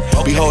shrimp.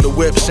 Behold the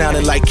whip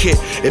sounding like Kit,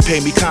 it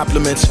paid me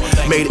compliments.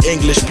 Made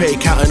English pay,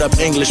 counting up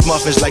English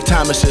muffins like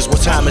Thomas's.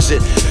 What time is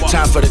it?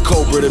 Time for the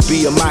Cobra to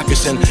be a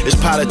moccasin. It's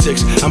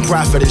politics, I'm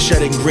profiting,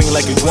 shedding green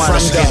like iguana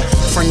skin.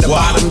 From the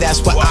bottom, that's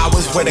where I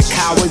was, where the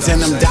cowards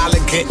and them dollar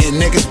getting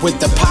niggas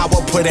with the power,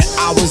 putting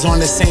hours on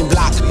the same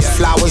block.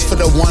 Flowers for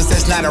the ones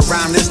that's not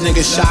around. This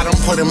nigga shot them,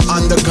 put them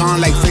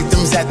undergone like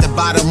victims at the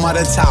bottom of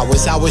the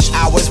towers. I wish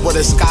I was where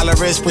the scholar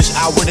is, wish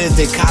I would've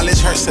did college.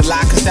 Hurts a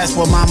lot, cause that's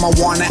what mama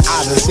wanted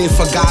out of us. They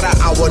forgot her,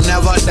 I will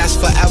never, that's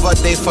forever.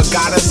 They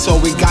forgot us,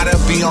 so we gotta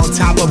be on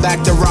top of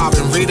back to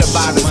robbing. Read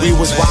about it, we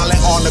was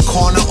wildin' on the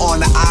corner, on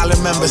the island.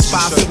 Remember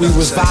Spofford, we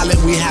was violent,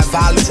 we had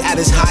violence at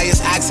its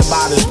highest. Ask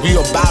about us, we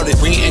about it.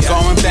 We ain't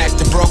going back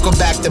to broker,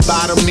 back to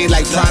bottom. Me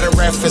like Prada,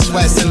 Reference,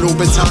 West, and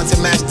Louboutin to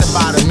match the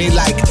bottom. Me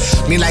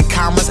like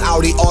commas,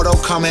 Audi, auto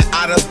coming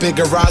out of big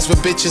garage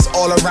with bitches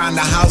all around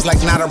the house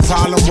like not a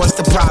problem. What's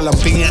the problem?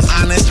 Being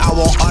honest, I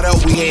won't utter,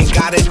 we ain't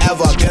got it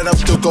ever. Get up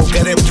to go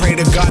get it, pray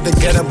to God to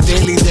get up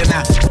daily. Then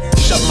I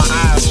shut my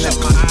eyes, snap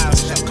my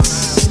eyes, snap my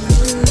eyes.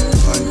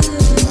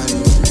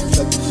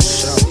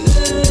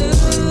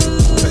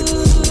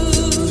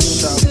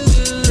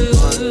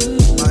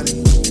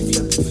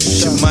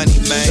 Money,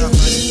 man.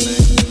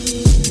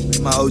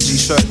 My OG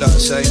shirt dog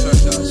say.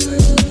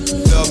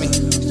 Feel me?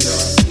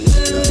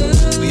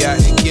 We out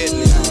here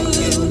getting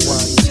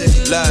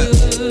it. Love.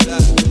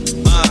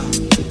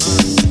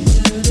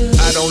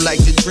 I don't like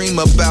to dream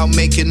about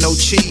making no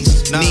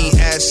cheese. Need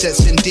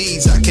assets and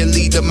deeds, I can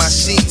lead to my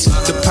seats.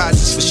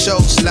 Deposits for show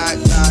slot,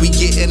 we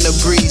get in the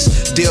breeze.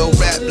 Deal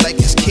rap like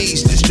it's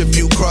keys,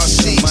 distribute cross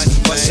seas.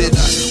 Bust it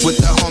up with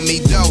the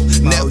homie dough,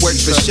 network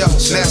for show.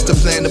 Master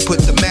plan to put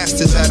the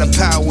masters out of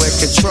power and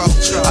control.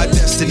 Our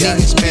destiny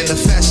is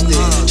manifested,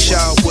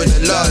 showered with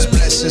the Lord's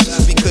blessings.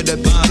 We could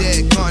have been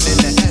dead, gone in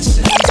the essence.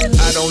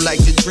 I don't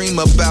like to dream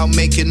about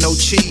making no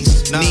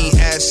cheese. Need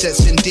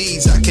assets and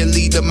deeds, I can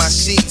lead to my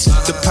seats.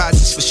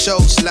 Deposits for show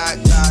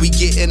slot, we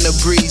get in the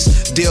breeze.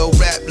 Deal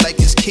rap like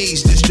it's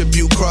keys,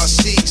 distribute cross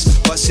seas.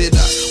 Bust it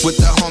up with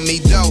the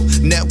homie dough,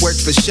 network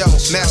for show.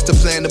 Master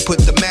plan to put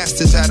the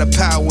masters out of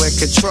power and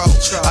control.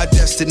 Our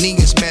destiny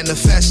is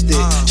manifested,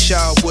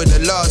 showered with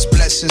the Lord's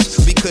blessings.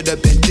 We could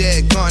have been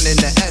dead, gone in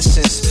the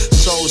essence.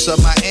 Souls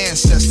of my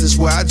ancestors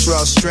where I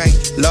draw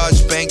strength.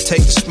 Large bank,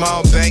 take a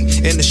small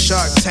bank in the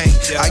shark tank.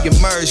 I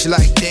emerge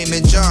like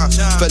Damon John,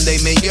 filet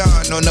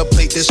mignon on a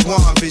plate that's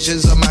warm.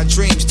 Visions of my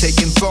dreams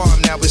taking form,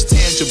 now it's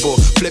tangible.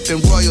 Flipping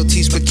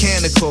royalties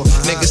mechanical.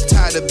 Niggas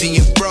tired of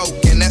being broke,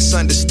 and that's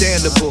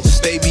understandable.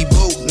 Baby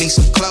boo, need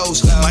some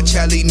clothes. My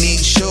Charlie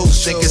needs shoes.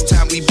 Think it's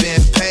time we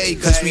been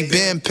paid, cause we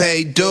been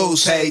paid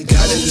dues. Hey,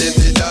 gotta live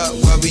it up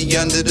while we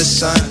under the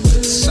sun.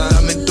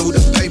 Thumbing through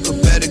the paper,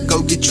 better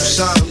go get you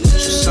some.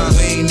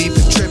 We ain't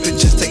even tripping,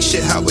 just take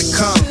shit how it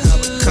come.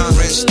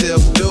 Rent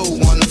still due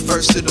on the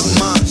first of the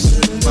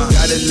month.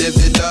 Gotta live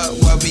it up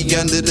while we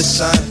under the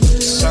sun.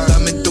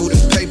 Thumbing through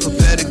the paper,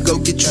 better go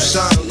get you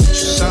some.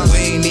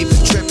 We ain't even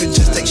tripping,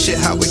 just take shit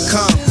how it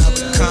come.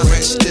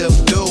 Rent still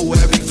due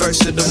every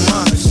first of the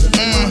month.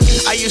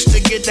 I used to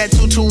get that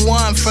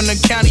 221 from the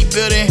county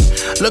building.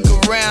 Look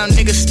around,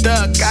 nigga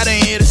stuck, I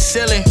done hit the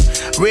ceiling.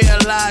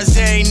 Realize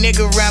every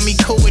nigga around me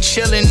cool with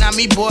chillin'. Not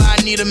me, boy,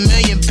 I need $1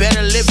 million.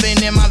 Better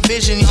living in my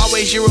vision.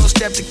 Always Euro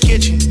step the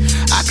kitchen.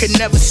 I could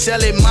never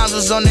sell it, mine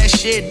was on that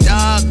shit,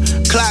 dog.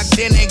 Clocked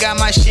in and got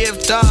my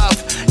shift off.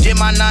 Did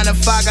my 9 to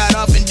 5, got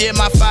off and did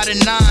my 5 to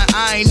 9.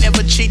 I ain't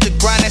never cheat the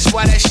grind, that's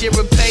why that shit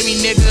repay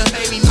me, nigga.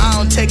 I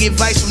don't take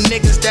advice from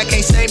niggas that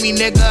can't save me,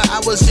 nigga.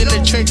 I was in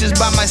the trenches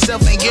by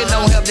myself, ain't get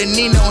no help, didn't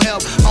need no help.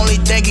 myself. Only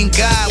thanking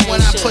God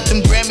when I put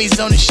them Grammys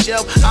on the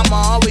shelf.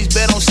 I'ma always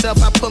bet on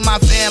self, I put my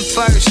fam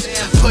first.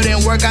 Put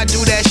in work, I do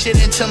that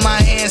shit until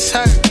my hands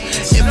hurt.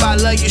 If I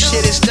love you,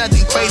 shit, it's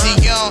nothing crazy.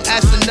 You don't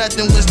ask for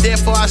nothing, was there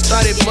before I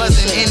started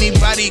buzzing.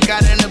 Anybody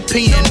got an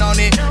opinion on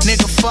it,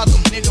 nigga, fuck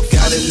them.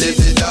 Gotta live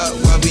it up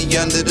while we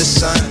under the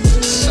sun.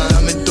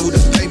 Coming through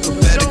the paper,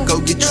 better go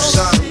get you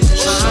some.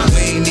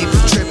 We ain't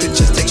even tripping,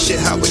 just take shit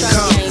how it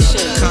comes.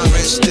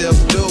 Rent still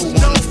due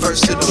on the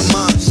first of the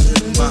month.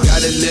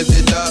 Gotta live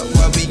it up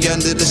while we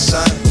under the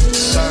sun.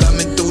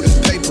 Coming through the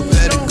paper,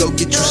 better go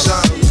get you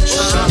some.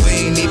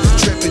 We ain't even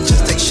tripping,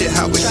 just take shit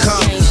how it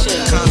comes.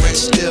 Rent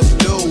still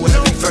due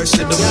every first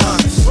of the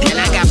month. And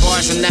I got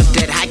bars enough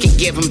that I can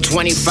give them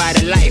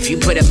 25 to life. You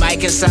put a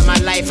mic inside my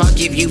life, I'll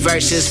give you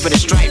verses for the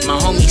strife. My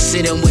homie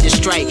sitting with a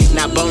strike,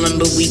 not bowling,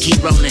 but we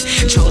keep rolling.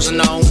 Chosen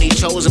the only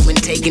chosen when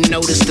taking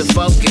notice to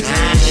focus.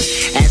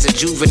 As a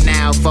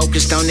juvenile,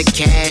 focused on the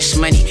cash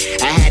money.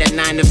 I had a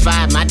 9 to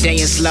 5, my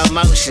day in slow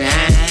motion.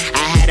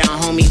 I had a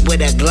homie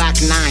with a Glock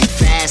 9,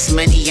 fast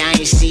money. I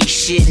ain't see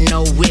shit,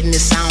 no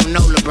witness, I don't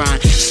know LeBron.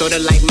 Sorta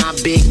like my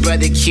big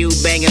brother Q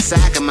banging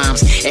soccer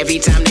moms. Every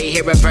time they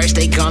hear a verse,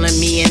 they calling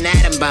me an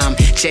atom bomb.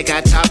 Chick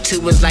I talk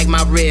to was like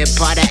my rib,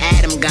 part of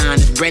Adam gone.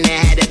 If Brenda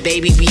had a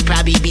baby, we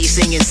probably be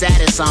singing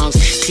sadder songs.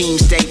 Team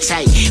stay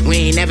tight,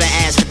 we ain't never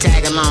asked for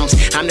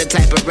tag-alongs. I'm the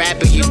type of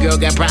rapper your girl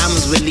got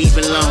problems with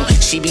leaving alone.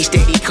 She be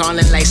steady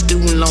calling like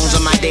student loans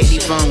on my daily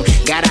phone.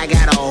 God, I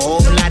got a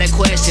whole lot of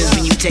questions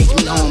when you take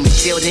me home.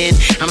 Until then,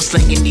 I'm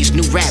slinging these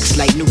new raps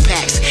like new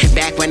packs.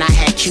 Back when I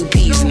had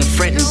QPs in the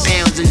front and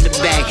pounds in the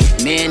back.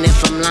 Man,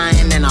 if I'm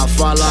lying, then I'll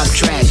fall off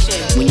track.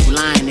 When you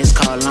lying, it's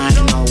called lying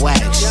on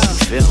wax. You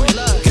feel me?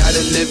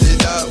 Gotta live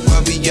it up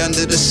while we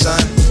under the sun.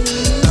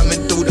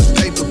 Coming through the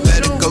paper,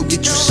 better go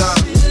get you some.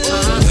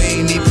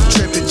 We ain't even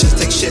tripping, just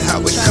take shit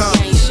how it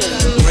comes.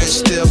 Rent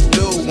still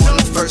due on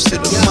the first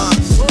of the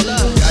month.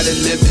 Gotta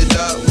live it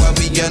up while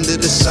we under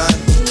the sun.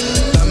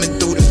 Coming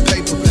through the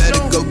paper,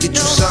 better go get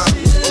you some.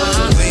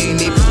 We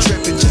ain't even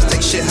tripping, just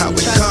take shit how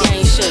it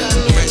comes.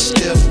 Rent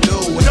still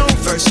due on the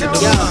first of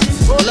the month.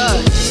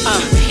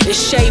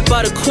 It's Shea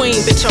Butter Queen,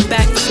 bitch, I'm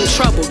back for some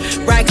trouble.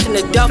 Racks in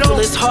the duffel,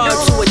 it's hard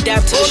to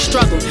adapt to the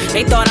struggle.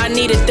 They thought I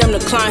needed them to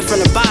climb from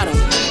the bottom.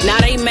 Now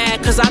they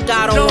mad cause I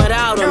got on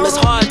without them. It's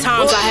hard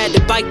times, I had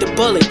to bite the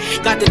bullet.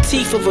 Got the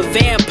teeth of a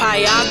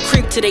vampire. I'll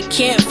creep till they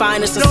can't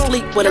find us and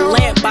sleep with a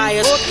lamp by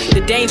us.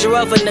 The danger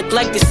of a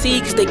neglected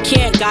seed cause they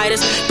can't guide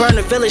us. Burn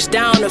the village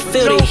down to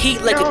feel the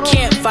heat like a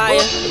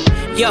campfire.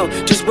 Yo,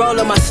 just roll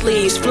up my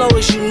sleeves, flow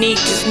is unique.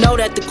 Just know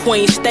that the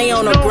queen stay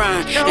on her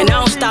grind. And I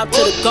don't stop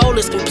till the goal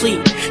is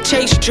complete.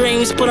 Chase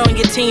dreams, put on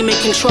your team and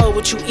control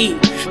what you eat.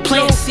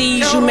 Plant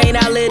seeds, you may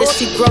not let it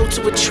see grow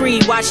to a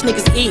tree. Watch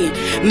niggas eating,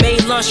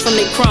 made lunch from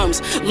their crumbs.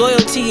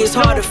 Loyalty is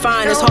hard to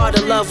find, it's hard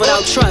to love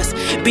without trust.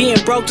 Being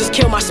broke just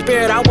killed my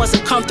spirit, I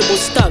wasn't comfortable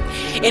stuck.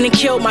 And it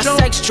killed my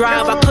sex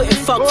drive, I couldn't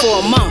fuck for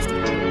a month.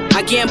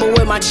 I gamble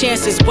with my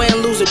chances, win,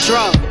 lose, or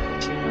draw.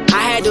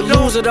 I had to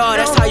lose it all,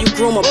 that's how you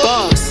groom a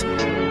boss.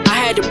 I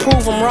had to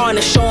prove I'm wrong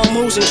to show him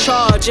who's in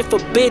charge. If a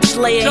bitch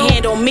lay a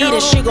hand on me,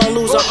 then she gon'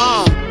 lose her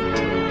arm.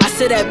 I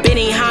sit at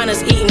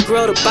Benihana's eating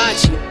grilled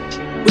hibachi.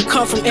 We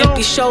come from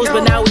empty shows,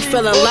 but now we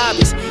filling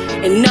lobbies.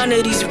 And none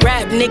of these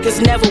rap niggas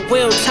never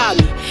will top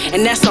me.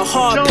 And that's a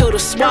hard pill to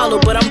swallow,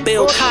 but I'm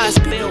Bill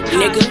Cosby,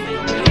 nigga.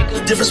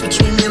 The difference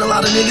between me and a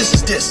lot of niggas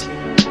is this: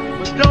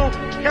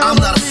 I'm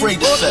not afraid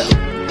to fail.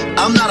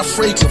 I'm not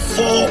afraid to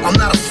fall, I'm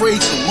not afraid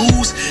to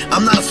lose.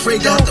 I'm not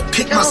afraid to have to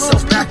pick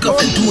myself back up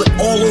and do it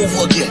all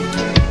over again.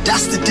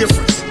 That's the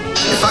difference.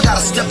 If I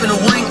gotta step in the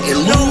ring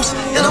and lose,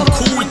 then I'm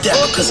cool with that.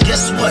 Because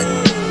guess what?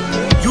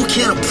 You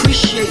can't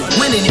appreciate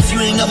winning if you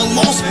ain't never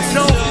lost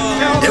before.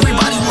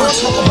 Everybody wanna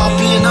talk about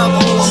being up,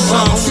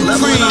 I'm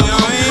leveling up,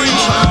 I'm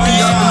trying to be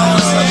up and all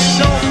this other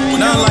shit.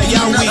 Not like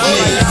y'all weak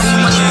niggas.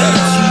 How much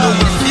better if you know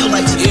what it feel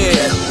like to be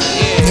better.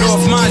 Get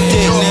off my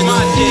dick,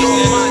 nigga.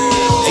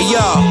 Hey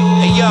y'all,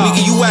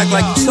 nigga, you act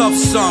like you tough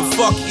or something.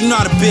 Fuck, you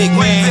not a big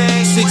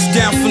man. 6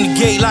 down from the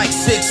gate like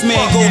 6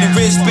 man. Golden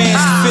wristbands,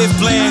 the 5th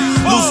bland.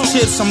 Loose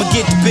chips, I'ma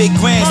get the big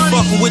grands.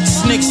 Fucking with the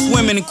snakes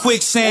swimming in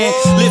quicksand.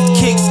 Lift the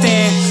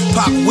kickstand,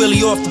 pop a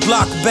Willie off the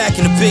block, back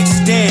in the big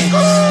stand.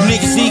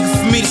 Niggas eager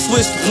for me to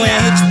switch the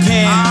plan, hit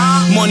Japan.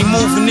 Money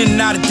moving in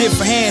and out of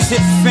different hands, hit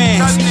the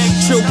fans.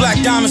 Trill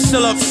black diamonds,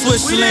 still up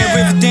Switzerland,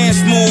 river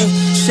dance move.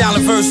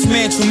 Shallow verse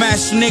mantle,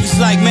 master niggas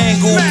like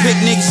Mango. Pick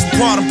niggas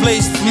apart and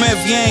blaze from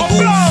every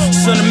angle.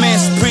 Son of man,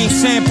 supreme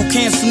sample.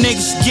 Cancel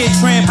niggas get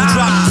trampled.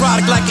 Drop the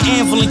product like an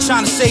anvil and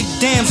trying to save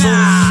the damsel.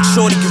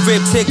 Shorty can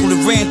rib tickle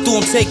and ran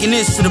through. I'm taking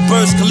this to the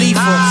Burj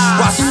Khalifa.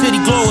 Watch the city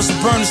glow as the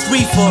burners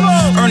reefer.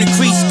 Earn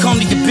increase, come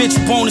to your bitch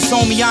bonus,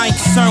 homie. I ain't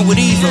concerned with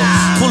either.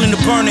 Pulling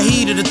the burner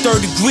heat of the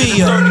 3rd degree.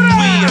 Yo,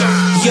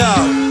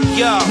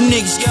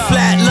 niggas get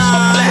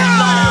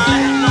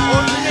flatline.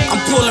 I'm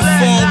pulling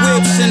foreign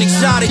whips and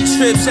exotic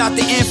trips out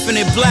the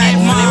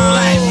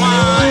InfiniteBlackMind.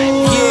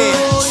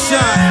 Yeah, son,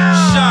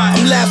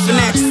 I'm laughing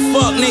at you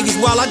fuck niggas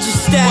while I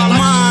just stack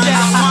mine.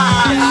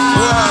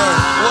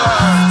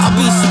 I'll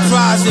be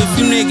surprised if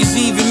you niggas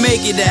even make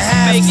make it to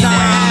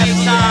halftime.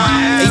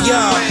 Hey yo,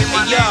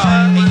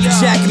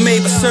 jacket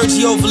made by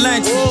Sergio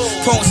Valenti.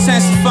 Potent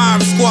sense of fire,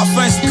 squad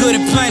friends good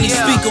and plenty.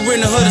 Speaker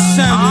in the hood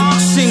assembly.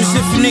 Seems as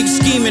if you niggas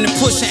scheming and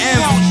pushing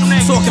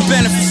envy. Talking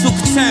benefits, who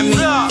can tempt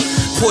me?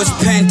 Poison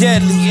pen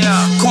deadly.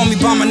 Call me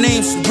by my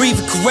name, so breathe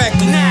it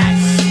correctly.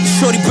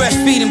 Shorty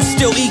breastfeeding, but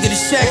still eager to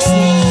sex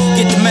me.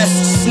 Get the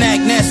message,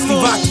 snag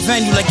Nestle. Rock the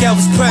venue like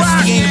Elvis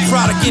Presley. Ain't a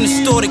product in the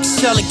store that can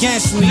sell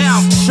against me.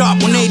 Sharp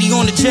 180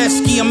 on the jet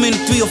ski. I'm in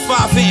the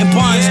 305 hitting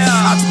buns.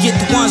 Out to get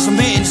the ones I'm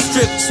hitting the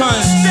strip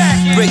tons.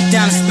 Break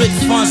down and split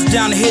the funds.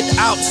 Down to hit the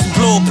outs and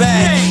blow a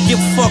bag. Give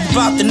a fuck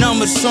about the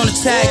numbers on the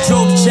tag.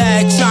 Drove the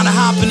Jag, trying to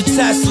hop in the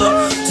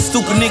Tesla.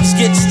 Stupid niggas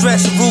get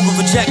stressed. Ruger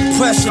reject the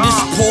pressure. This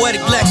is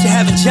poetic lecture,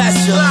 having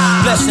gesture.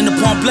 Blessing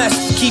upon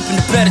blessing for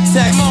keeping the better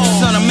text.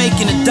 Son, I'm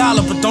making $1,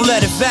 but don't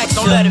let it vex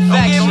you.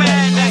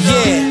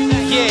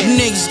 Yeah,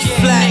 niggas get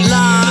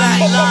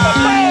flatline.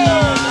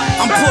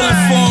 I'm pulling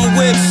foreign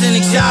whips and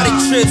exotic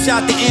trips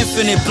out the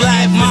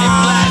InfiniteBlackMind.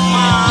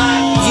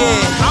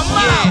 Yeah,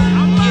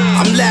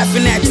 I'm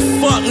laughing at you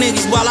fuck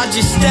niggas while I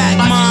just stack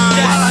mine.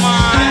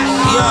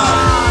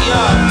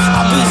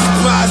 I'll be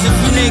surprised if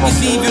you niggas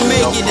even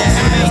make it to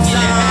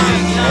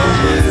halftime.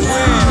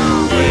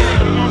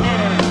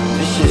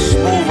 This shit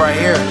smooth right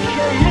here.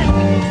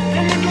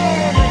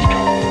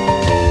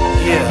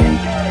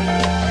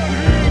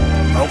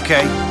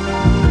 Okay.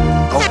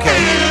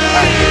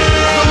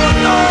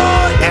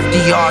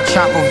 FDR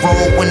chopper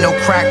roll with no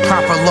crack,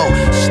 proper low.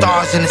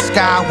 Stars in the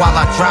sky while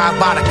I drive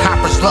by the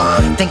copper slow.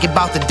 Thinking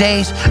about the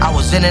days I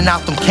was in and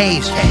out them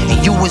caves,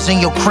 and you was in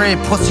your crib,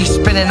 pussy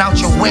spinning out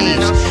your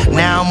waves.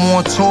 Now I'm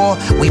on tour,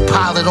 we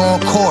pilot on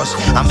course.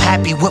 I'm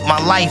happy with my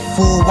life,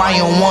 fool, why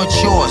you don't want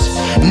yours?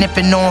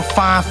 Nipping on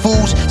fine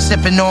foods,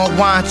 sipping on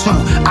wine too.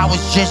 I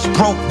was just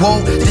broke,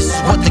 whoa, this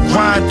is what the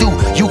grind do.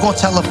 You gon'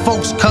 tell the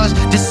folks, cuz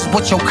this is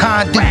what your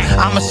kind do.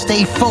 I'ma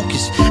stay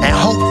focused and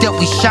hope that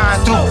we shine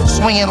through.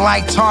 Swinging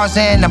like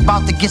Tarzan,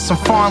 about to get some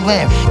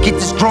farmland. Get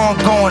this drawing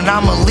going,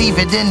 I'ma leave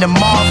it in the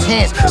mob's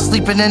hands.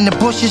 Sleeping in the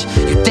bushes,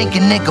 you think a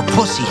nigga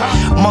pussy.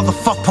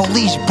 Motherfuck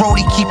police,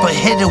 Brody, keep a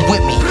hitter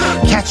with me.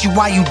 Catch you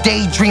while you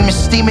daydreaming,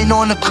 steaming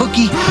on a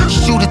cookie.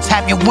 Shooter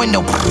tap your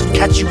window,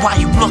 catch you while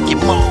you looking,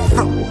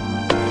 motherfucker.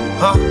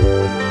 Huh?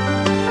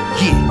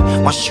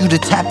 Yeah, my shooter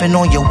tapping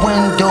on your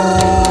window.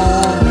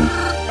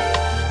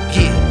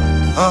 Yeah,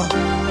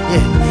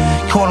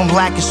 yeah. Caught him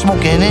black and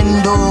smoking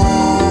Indo.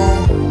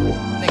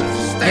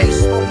 Niggas stay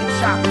smoking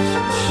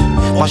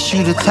choppers. My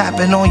shooter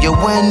tapping on your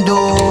window.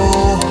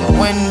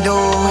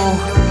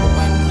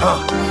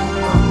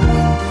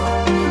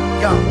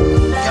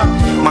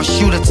 My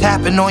shooter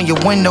tapping on your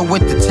window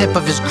with the tip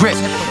of his grip.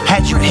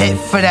 Had you hit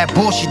for that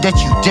bullshit that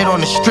you did on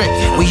the strip.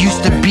 We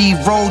used to be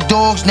road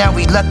dogs, now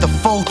we let the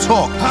foe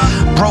talk.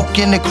 Broke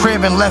in the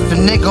crib and left a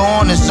nigga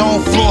on his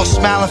own floor.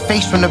 Smiling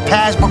face from the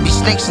past, but be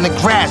snakes in the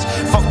grass.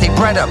 Fuck they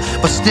bread up,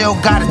 but still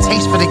got a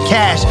taste for the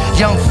cash.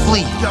 Young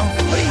Flea,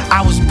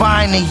 I was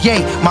buying the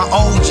yay, my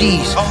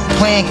OGs.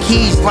 Playing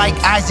keys like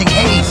Isaac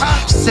Hayes.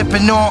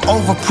 Sipping on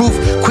overproof,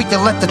 quick to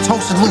let the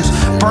toaster loose.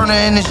 Burner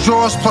in his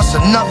drawers, plus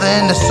another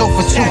in the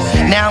sofa too.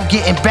 Now I'm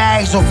getting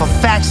bags off of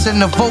facts in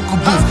the vocal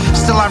booth.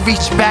 Still I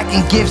reach back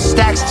and give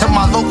stacks to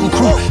my local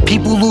crew.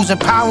 People losing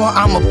power,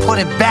 I'ma put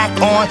it back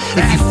on.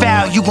 If you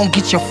foul, you gon'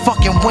 get your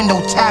fucking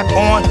window tap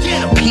on.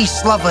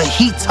 Peace lover,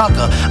 heat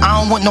tugger, I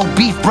don't want no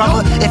beef,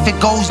 brother. If it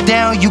goes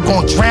down, you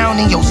gon' drown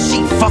in your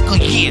seat, fucker,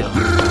 yeah.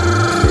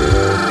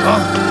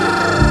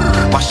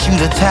 My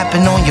shooter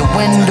tapping on your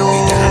window.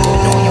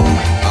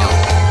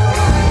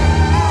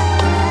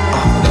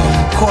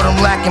 Caught him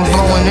lacking,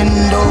 blowing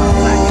Indo.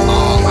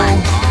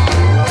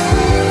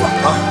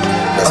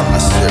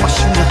 My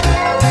shooter.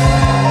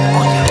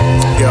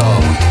 Yo,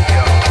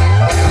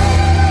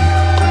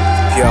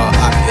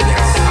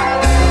 Opulence.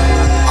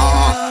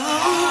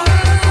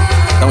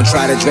 Don't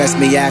try to dress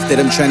me after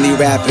them trendy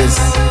rappers.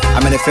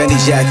 I'm in a Fendi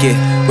jacket,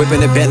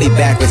 whipping the Bentley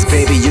backwards.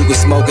 Baby, you can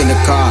smoke in the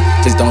car,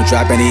 just don't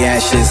drop any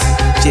ashes.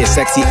 She a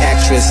sexy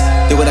actress,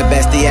 doing the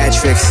best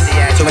theatrics.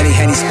 Too many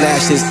Henny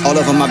splashes, all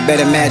over my bed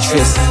and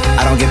mattress.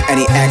 I don't give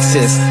any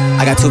access,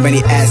 I got too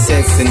many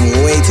assets. And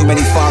way too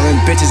many foreign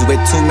bitches with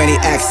too many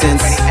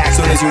accents.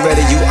 Soon as you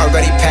ready, you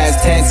already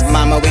past tense.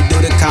 Mama, we do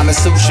the Kama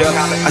Sutra.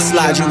 I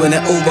slide you in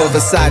an Uber,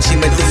 Versace,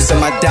 Medusa.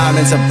 My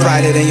diamonds are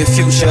brighter than your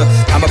future.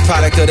 I'm a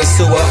product of the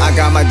sewer, I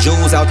got my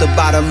jewels out the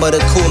bottom of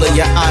the cooler.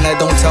 Your honor,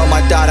 don't tell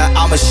my daughter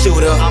I'm a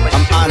shooter.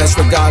 I'm honest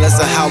regardless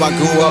of how I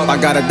grew up. I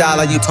got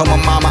 $1, you told my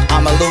mama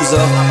I'm a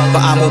loser.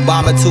 But I'm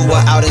Obama too,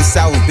 out in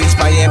South Beach,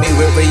 Miami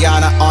with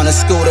Rihanna on a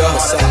scooter.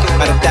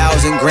 Got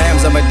 1,000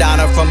 grams of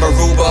Madonna from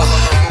Aruba.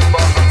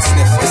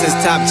 This is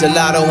top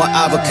gelato and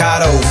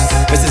avocados.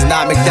 This is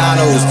not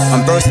McDonald's.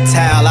 I'm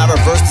versatile, I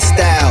reverse the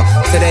style.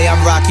 Today I'm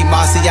Rocky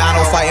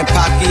Marciano fighting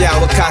Pacquiao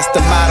with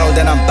Costamato.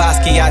 Then I'm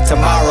Basquiat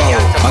tomorrow.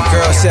 My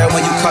girl said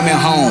when you coming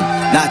home,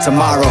 not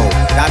tomorrow.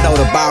 I know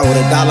to borrow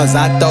the dollars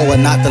I throw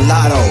and not the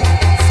lotto.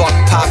 Fuck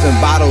popping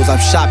bottles, I'm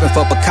shopping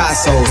for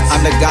Picassos.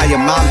 I'm the guy your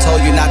mom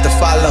told you not to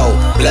follow.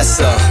 Bless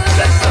her.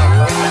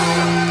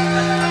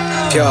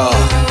 Pure.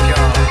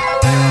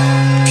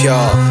 Pure,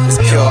 it's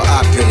pure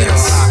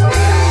opulence.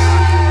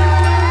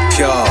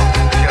 Pure,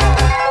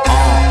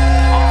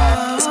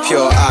 it's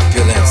pure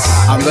opulence.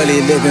 I'm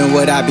really living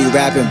what I be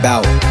rapping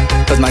about,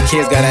 cause my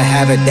kids gotta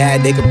have a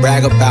dad they could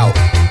brag about.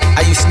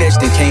 How you snitched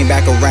and came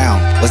back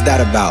around? What's that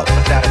about?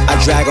 I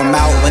drag them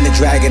out when they're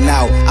dragging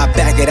out. I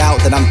back it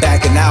out, then I'm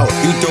backing out.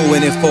 You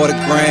doing it for the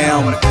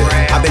gram.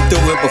 I've been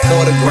through it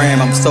before the gram.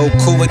 I'm so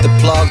cool with the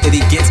plug that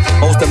he gets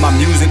most of my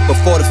music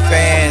before the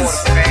fans.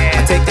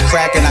 I take the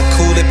crack and I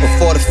cool it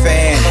before the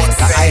fan.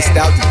 I iced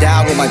out the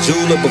dial with my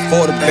jeweler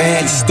before the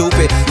band. You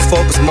stupid, you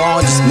focus more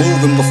on just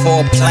moving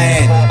before a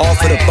plan. Off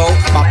of the boat,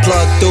 my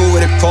plug threw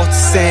it across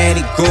the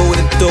sand. He grew it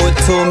and threw it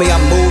to me. I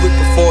move it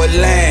before it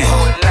land.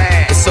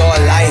 It's all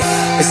life,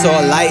 it's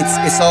all lights,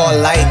 it's all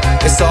light,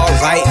 it's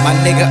alright, my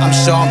nigga, I'm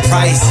Sean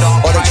Price.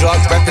 All the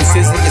drugs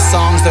references in your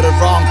songs are the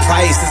wrong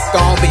price. It's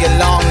gonna be a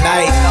long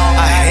night.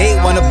 I hate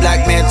when a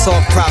black man talk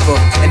proper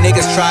and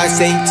niggas try to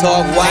say you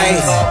talk white.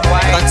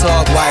 I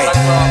talk white,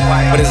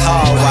 but it's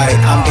hard white.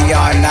 I'm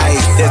beyond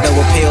nice. There's no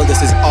appeal,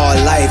 this is all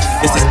life.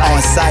 This is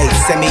on sight,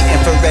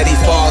 semi-infrared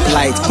fog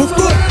lights.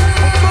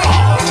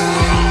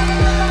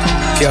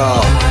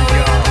 Pure,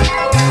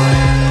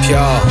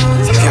 pure,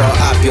 pure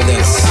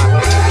opulence.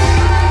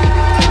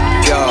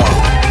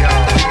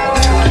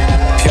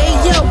 Hey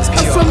yo,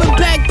 I'm from a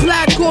back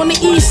block on the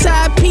east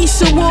side,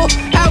 piece of war.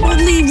 Out with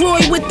Leroy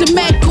with the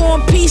Mac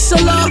on, piece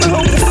of love. The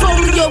whole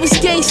portfolio is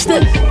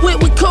gangster.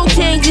 With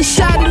cocaine, just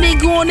shot a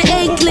nigga on the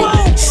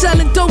anklet.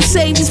 Selling dope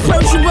sages,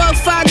 Persian rug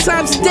 5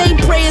 times a day.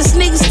 Prayers,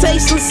 niggas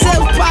tasting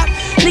self-pop.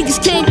 Niggas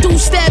came through,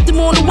 stabbed them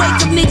on the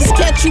wake up. Niggas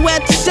catch you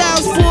at the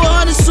showers,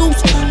 400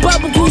 soups.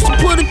 Bubble goose to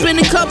put up in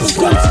a couple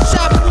scoops.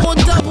 Chop them on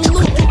double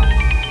loop.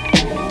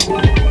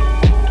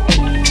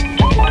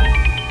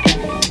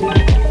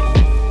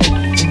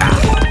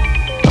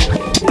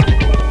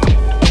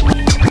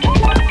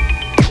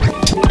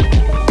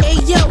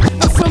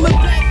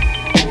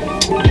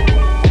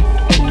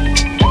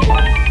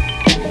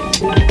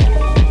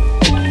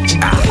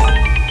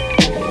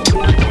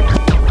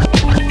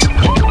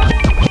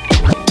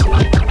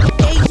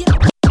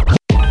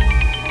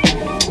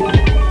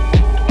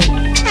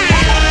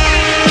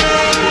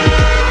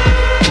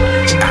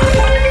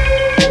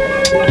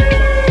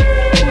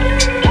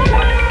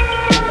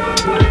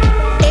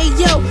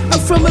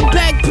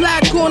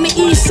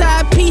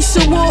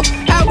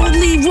 Out with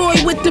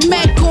Leroy with the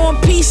Mac on,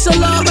 piece of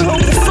love. The whole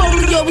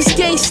portfolio is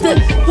gangster.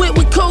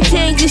 With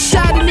cocaine, just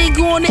shot a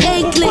nigga on the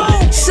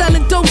anklet.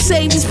 Selling dope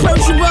sages,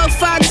 Persian rug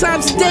 5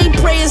 times a day.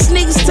 Prayers,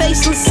 niggas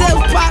tasting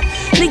self-pop.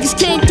 Niggas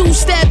came through,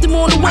 stabbed them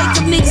on the wake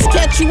up. Niggas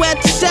catch you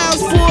at the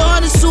showers,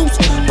 400 soups.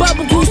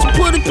 Bubble goose to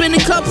put up in a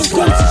couple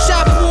scoops.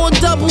 Chop on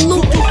double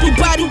loop. Your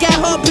body got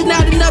hard, but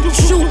not enough to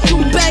shoot.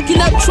 We backing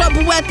up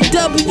trouble at the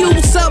W.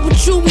 What's up with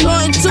you? We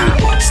hunting too.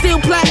 Still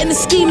plotting and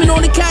scheming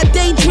on the cot,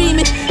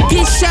 daydreaming.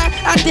 Get shot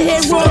out the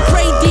head, wrong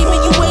prey demon.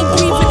 You ain't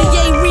breathing, you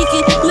ain't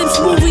reeking. Lips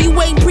moving, you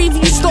ain't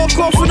breathing. You start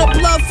coughing up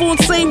blood for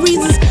the same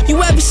reasons.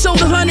 You ever sold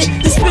 100,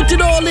 then spent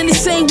it all in the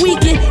same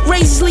weekend.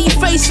 Razors leave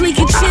your face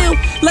leaking, chill.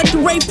 Like the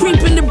rape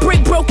creep in the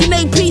brick, broken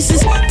 8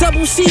 pieces.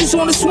 Double C's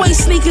on the sway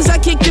sneakers. I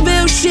kick the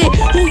real shit.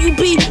 Who you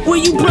be? Where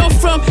you brought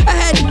from? I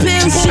had the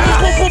bill shit.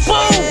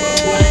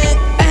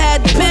 I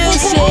had the bill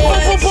shit.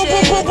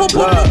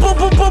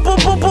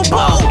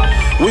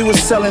 We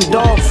was selling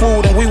dog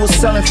food and we was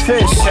selling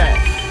fish.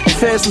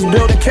 Feds was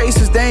building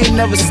cases, they ain't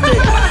never stick.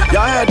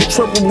 Y'all had the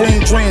triple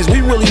beam dreams,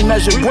 we really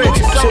measure bricks.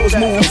 Shit was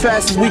moving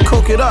fast as we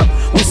cook it up,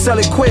 we sell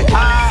it quick.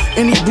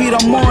 Any beat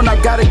I'm on, I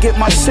gotta get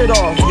my shit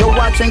off. Your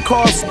watch ain't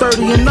cost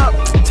 30 and up,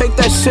 take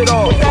that shit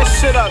off.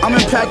 I'm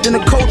impacting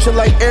the culture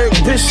like Eric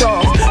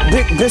Bischoff.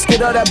 Big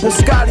biscuit of that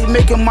biscotti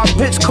making my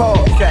bitch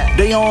call.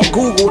 They on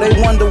Google, they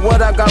wonder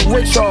what I got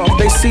rich off.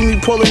 They see me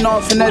pulling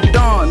off in that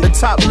dawn, the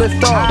top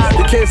lift off.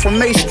 The kid from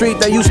May Street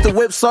that used to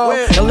whip off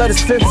and let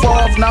his fifth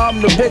off, now I'm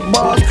the big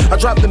boss. I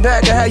dropped the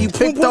bag and had you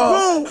picked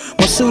off.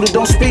 My shooter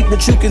don't speak,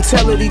 but you can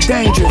tell that he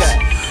dangerous.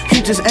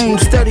 He just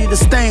aims steady to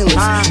stainless.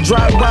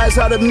 Drive-bys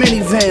out of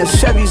minivans,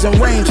 Chevys and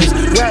Rangers.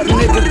 Rap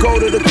nigga go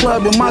to the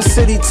club in my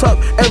city, tuck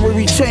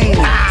every chain.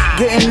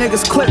 Getting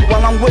niggas clipped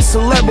while I'm with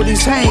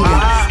celebrities hanging.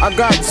 I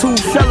got 2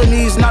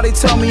 felonies, now they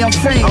tell me I'm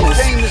famous.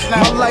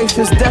 My life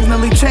is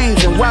definitely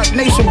changing. Rock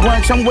Nation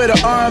brunch, I'm with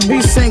an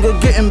R&B singer,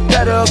 getting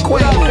better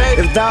acquainted.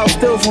 If thou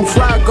still from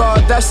Fly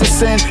Guard, that's a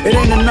sin. It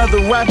ain't another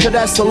rapper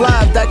that's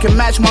alive that can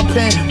match my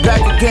pen.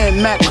 Back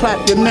again, Mac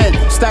clap your men.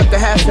 Stack the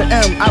half of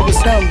M, I was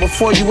him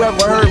before you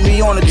ever heard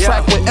me on the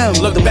track with M.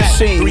 Look the back,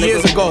 machine, 3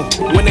 years ago,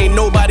 when ain't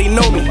nobody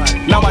know me.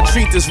 Now I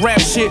treat this rap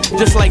shit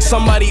just like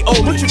somebody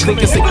owe me.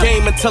 Think it's a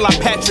game until I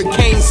Patrick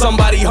Kane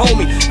somebody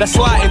homie. That's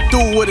sliding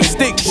through with a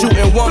stick,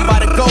 shooting one by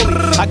the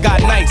goalie. I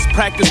got nights,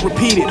 practice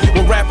repeated,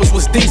 when rappers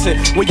was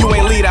decent. When you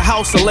ain't leave the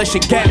house unless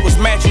your gat was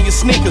matching your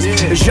sneakers.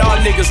 As y'all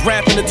niggas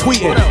rapping and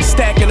tweeting,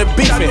 stacking and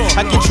beefing.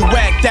 I get you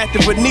whacked at the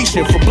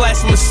Venetian for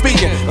blasphemous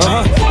speaking.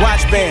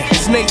 Watch band,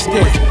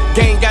 snakeskin.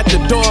 Gang got the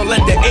door,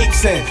 let the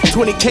apes in.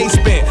 20K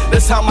spent,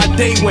 that's how my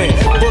day went.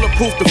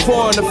 Bulletproof the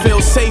foreigner,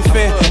 feel safe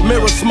in.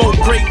 Mirror smoke,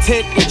 great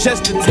tint, and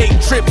just to take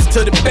trips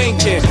to the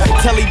bank in.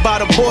 Telly by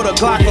the border,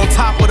 Glock on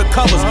top of the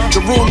covers.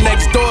 The room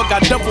next door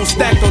got double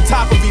stacked on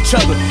top of each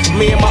other.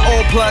 Me and my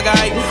old plug,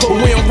 aight, but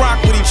we don't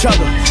rock with each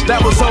other.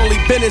 That was only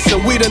business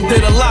and we done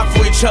did a lot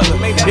for each other.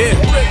 Yeah,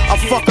 I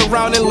fuck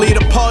around and lead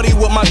a party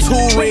with my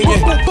tool ringing.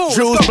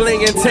 Jewels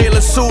blinging,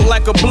 Taylor suit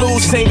like a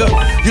blues singer.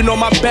 You know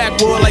my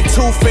backwood like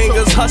 2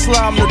 fingers. Hustler,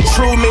 I'm the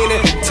true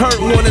meaning. Turn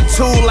 1 and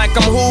 2 like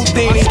I'm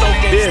Houdini.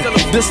 Yeah,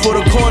 this for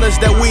the corners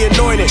that we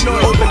anointed.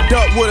 Opened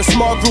up with a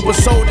small group of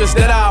soldiers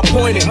that I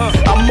appointed.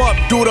 I'm up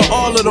due to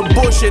all of the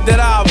bullshit that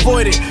I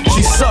avoided.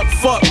 She suck,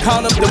 fuck,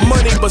 count up the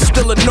money, but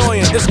still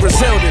annoying. It's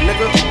Griselda,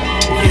 nigga.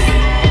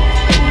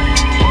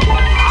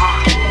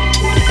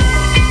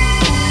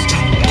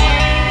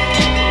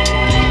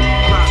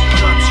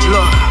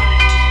 Look.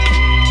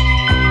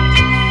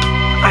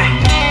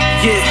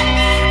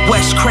 Yeah,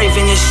 West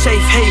Craven is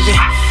safe haven.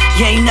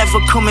 You ain't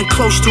never coming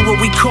close to what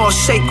we call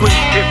sacred.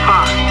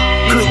 Hip-hop.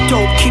 Good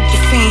dope, keep the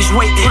fiends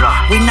waiting.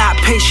 We not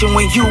patient,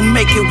 when you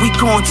make it, we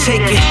gon'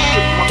 take it.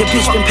 The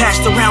bitch been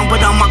passed around,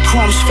 but I'm my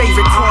crumb's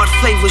favorite. Hard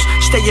flavors,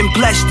 staying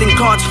blessed in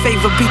God's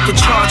favor. Beat the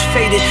charge,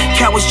 faded.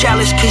 Cowards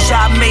jealous, cause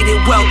I made it.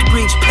 Wealth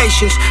breeds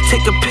patience.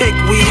 Take a pic,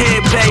 we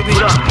here, baby.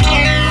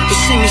 You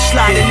see me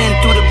sliding in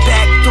through the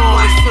back door,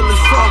 they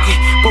feeling froggy,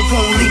 but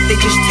won't leak, they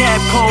just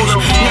tadpoles.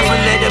 Never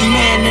let a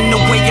man in the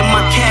way of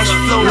my cash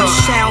flow.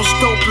 Sounds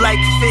dope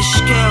like fish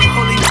scale,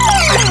 holy.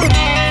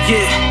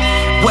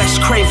 Yeah,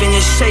 West Craven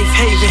is safe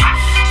haven.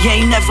 You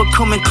ain't never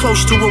coming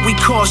close to what we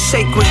call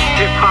sacred.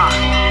 Hip-hop.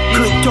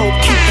 Good dope,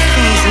 keep the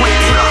fiends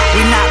waiting.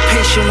 We not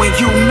patient, when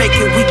you make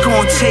it, we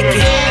gon' take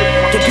it.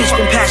 The bitch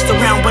been passed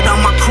around, but I'm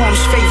my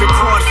crumb's favorite.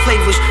 Hard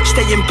flavors,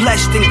 staying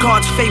blessed in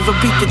God's favor.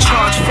 Beat the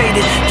charge,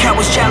 faded.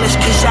 Cowards jealous,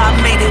 cause I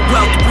made it.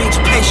 Wealth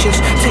breeds patience.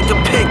 Take a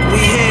pic,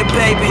 we here,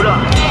 baby.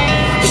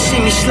 You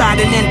see me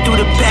sliding in through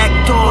the back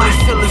door, they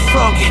feeling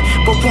froggy,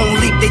 but won't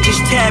leak, they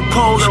just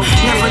tadpoles.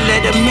 Never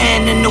let a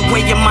man in the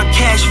way of my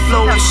cash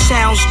flow.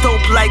 Sounds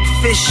dope like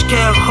fish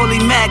scale,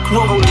 holy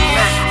mackerel.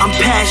 I'm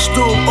past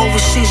due,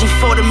 over season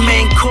for the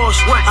main course.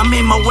 I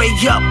made my way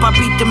up, I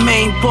beat the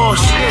main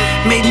boss.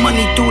 Made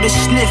money through the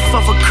sniff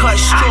of a cut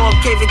straw.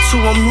 Gave it to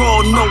him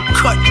raw, no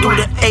cut through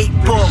the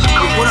 8-ball.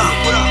 What up?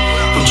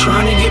 I'm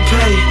trying to get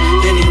paid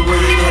any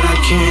way that I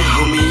can,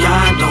 homie,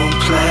 I don't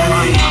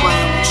play.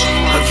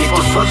 I get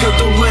the fuck out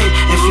the way.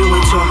 If you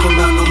ain't talking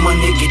about no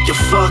money, get the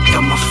fuck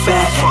out my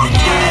fat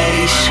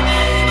ass.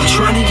 I'm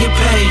trying to get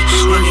paid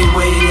any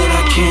way that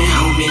I can,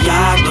 homie,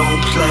 I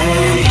don't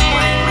play.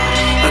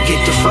 I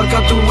get the fuck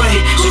out the way.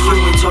 If you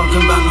ain't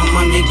talking about no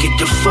money, get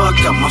the fuck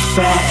out my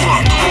fat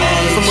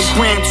ass. From a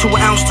gram to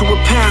an ounce to a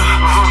pound,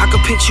 I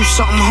could pitch you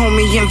something,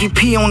 homie,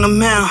 MVP on the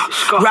mound.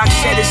 Rock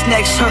said his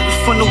neck's hurting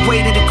from the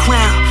weight of the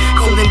crown.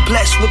 Feeling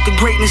blessed with the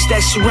greatness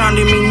that's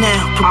surrounding me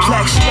now.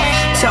 Perplexed,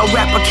 tell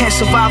rap I can't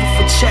survive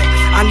for check.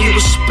 I need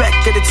respect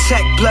to the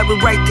tech, blur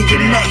it right to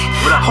your neck.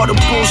 All the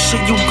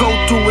bullshit you go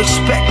through,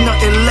 expect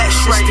nothing less.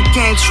 It's the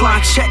game, try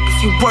and check if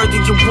you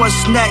worthy of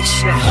what's next.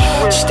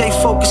 Stay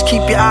focused,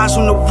 keep your eyes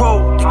on the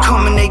road. They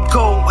come and they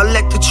go, I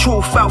let the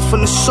truth out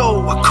from the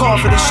soul. I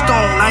carve it in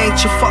stone, I ain't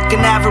your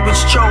fucking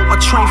average Joe. I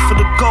train for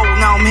the gold,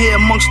 now I'm here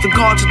amongst the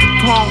guards of the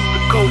throne.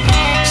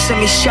 Send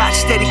me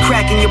shots, steady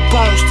cracking your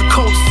bones. The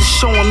codes to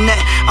show them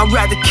that I'd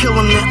rather kill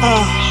them than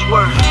own.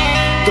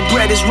 The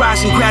bread is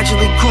rising,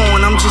 gradually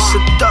growing. I'm just a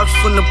thug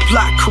from the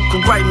block who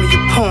could write me a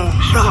poem.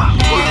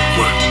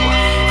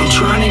 I'm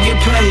trying to get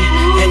paid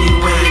any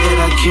way that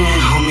I can,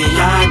 homie,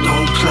 I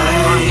don't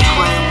play.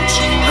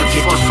 I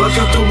get the fuck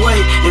out the way.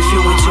 If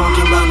you ain't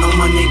talking about no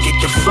money, get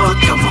the fuck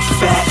out my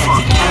fat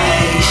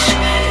ass.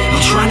 I'm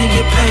trying to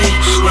get paid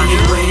any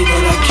way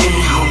that I can,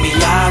 homie,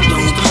 I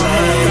don't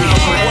play.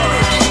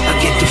 I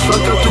get the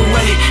fuck out the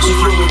way. If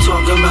you ain't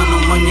talking about no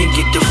money,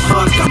 get the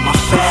fuck out my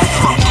fat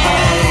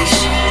ass.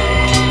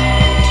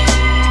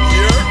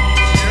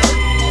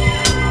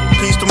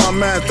 Peace to my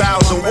man,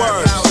 1,000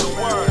 words.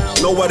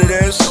 Know what it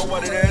is?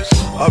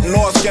 Up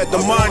north, get the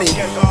money.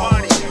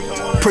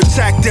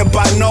 Protected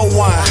by no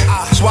one.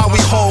 That's why we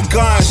hold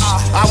guns.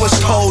 I was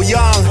told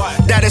young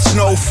that it's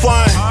no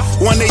fun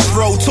when they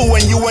throw two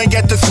and you ain't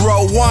get to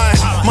throw one.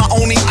 My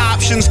only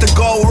option's to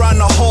go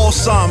run the whole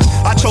sum.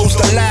 I chose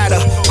the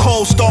latter.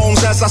 Cold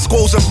stones as I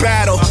squoze a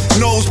battle.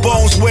 Nose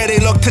bones where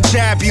they look to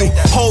jab you.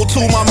 Hold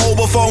to my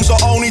mobile phone's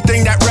the only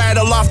thing that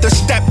rattle off the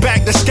step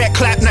back. The step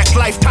clap next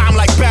lifetime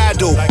like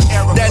Badu.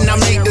 Then I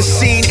make the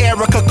scene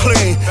Erica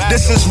clean.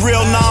 This is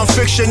real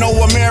non-fiction, no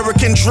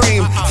American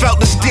dream. Felt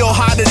the steel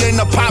hotter than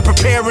the pot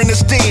preparing the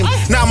steam.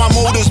 Now my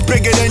mood is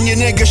bigger than your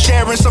nigga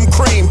sharing some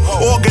cream.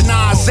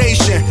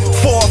 Organization,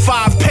 4 or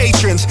 5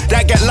 patrons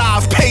that get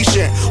live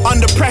patient.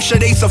 Under pressure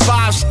they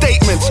survive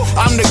statements.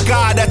 I'm the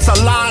guy that's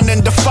aligned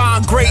and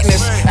define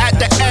greatness. At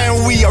the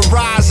end we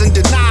arise and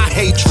deny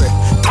hatred.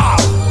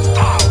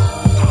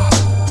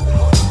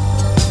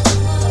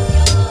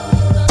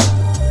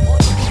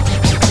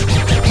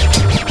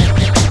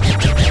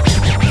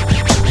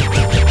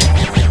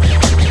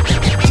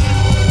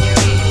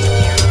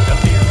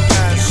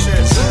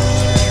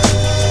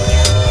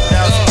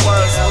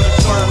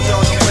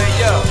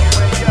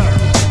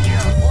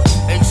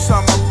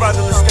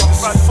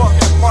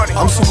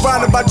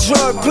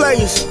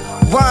 players.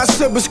 Wine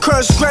sippers,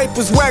 crush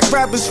scrapers, whack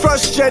rappers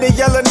frustrated,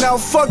 yelling out,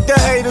 fuck the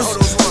haters.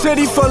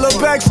 City full of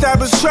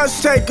backstabbers,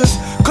 trust takers.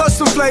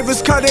 Custom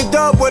flavors, cutting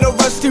dub with a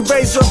rusty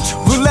razor.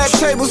 Roulette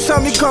tables tell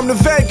me come to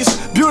Vegas.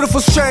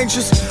 Beautiful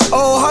strangers,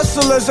 old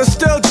hustlers that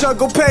still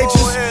juggle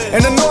pages.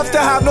 In the north they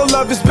have no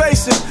love is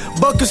basic.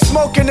 Bucket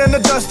smoking in the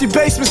dusty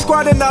basement,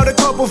 squatting out a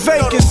couple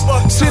vacants.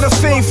 See the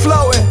fiend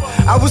floating,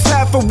 I was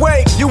half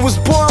awake. You was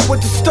born with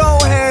the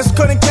stone hands,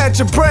 couldn't catch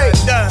a break.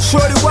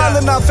 Shorty well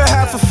enough for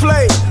half a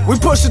flake. We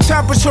push the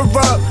temperature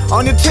up.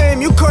 On your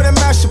team, you couldn't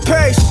match the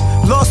pace.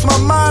 Lost my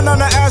mind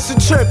on an acid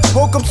trip.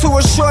 Woke up to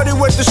a shorty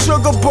with the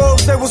sugar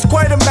bowls. They was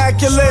quite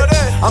immaculate.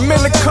 I'm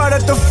in the cut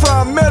at the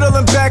front, middle,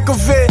 and back of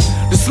it.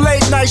 This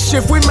late night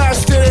shift, we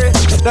mastered it.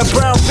 That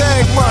brown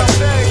bag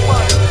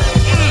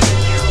money.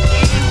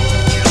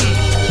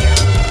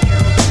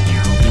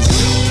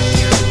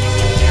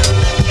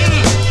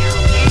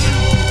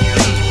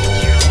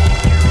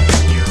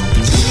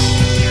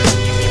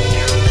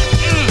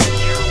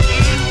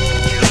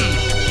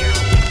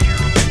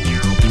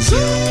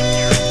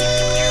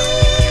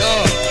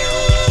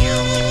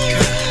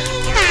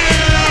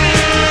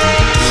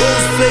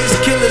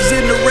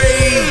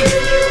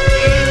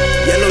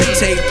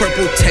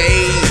 Purple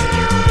tape.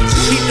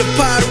 Heat the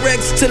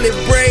Pyrex till it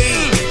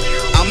break.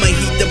 I'ma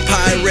heat the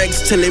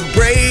Pyrex till it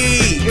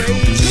break.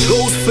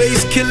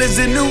 Ghostface killers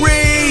in the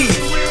rave.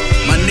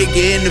 My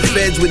nigga in the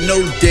feds with no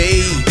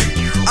day.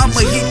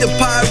 I'ma heat the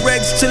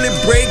Pyrex till it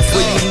break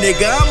for you,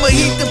 nigga. I'ma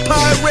heat the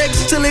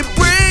Pyrex till it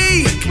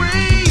break.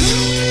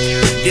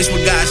 This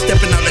what God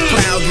stepping out the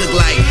clouds look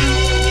like.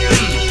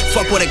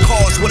 Fuck what it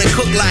costs, what it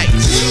cook like.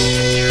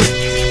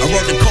 I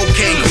wrote the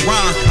cocaine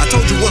Quran. I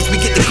told you once we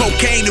get the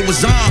cocaine, it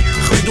was on.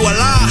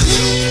 Alhamdulillah.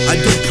 I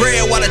do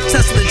prayer while the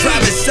Tesla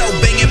drive itself,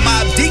 banging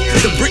Mob Deep.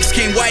 The bricks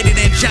came whiter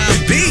than John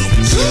B.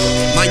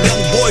 My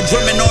young boy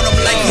drumming on him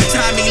like he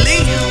Tommy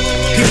Lee.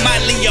 He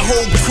might lead your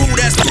whole crew,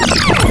 that's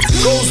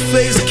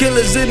Ghostface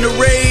killers in the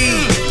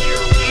raid.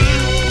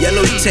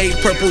 Yellow tape,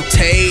 purple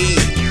tape.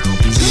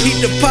 Heat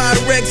the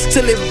Pyrex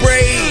till it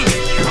break.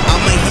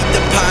 I'ma heat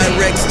the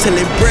Pyrex till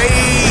it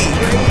break.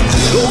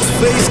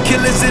 Ghostface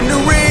killers in the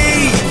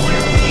raid.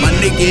 My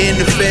nigga in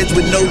the feds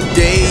with no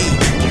day.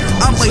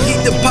 I'ma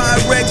heat the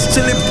Pyrex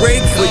till it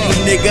break for you,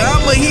 nigga.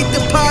 I'ma heat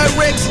the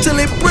Pyrex till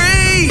it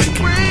break.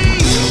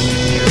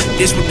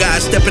 This what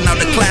God stepping out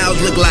the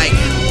clouds look like.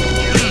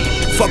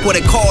 Fuck what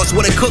it costs,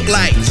 what it cook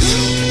like.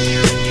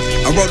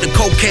 I wrote the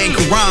cocaine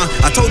Quran.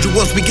 I told you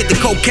once we get the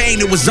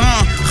cocaine, it was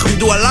on.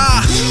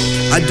 Alhamdulillah.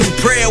 I do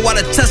prayer while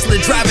the Tesla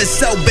drive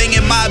itself,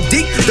 banging Mob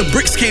Deep. The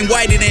bricks came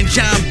whiter than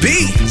John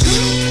B.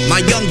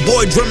 My young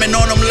boy drumming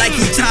on him like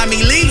he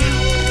Tommy Lee.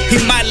 He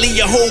might lead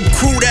your whole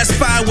crew, that's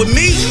fine with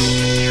me.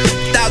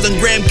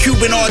 1,000-gram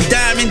Cuban all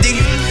diamondy.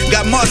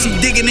 Got Marcy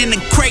digging in the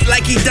crate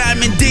like he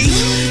Diamond D.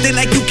 They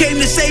like you came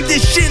to save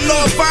this shit,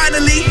 Lord,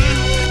 finally.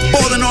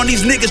 Ballin' on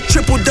these niggas,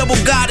 triple-double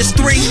God is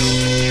 3.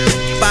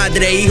 5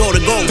 today, he hold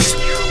a ghost.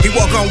 He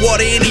walk on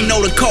water and he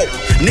know the coke.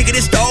 Nigga,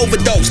 this the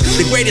overdose.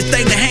 The greatest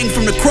thing to hang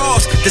from the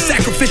cross, the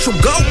sacrificial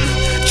goat.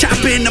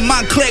 Chopper in the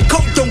Montclair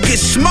coat, don't get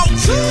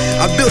smoked.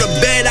 I built a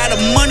bed out of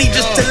money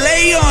just to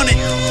lay on it.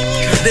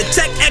 The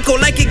tech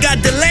echo like it got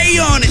delay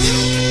on it.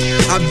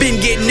 I've been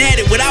getting at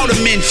it without a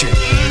mention.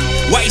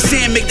 White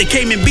sand make the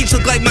Cayman Beach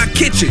look like my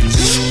kitchen.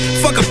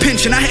 Fuck a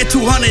pension, I had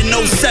 200 in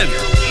 07.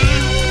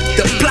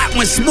 The plot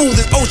went smooth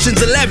as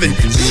Ocean's 11.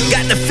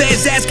 Got the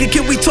feds asking,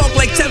 can we talk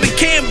like Tevin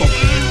Campbell?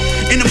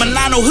 In a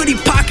Milano hoodie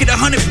pocket,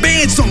 100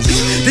 bands on me.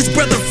 This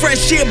breath of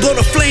fresh air blow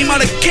the flame out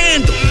a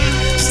candle.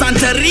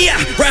 Santeria,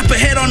 wrap a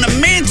head on the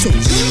mantle.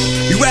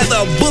 You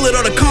rather a bullet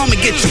or the karma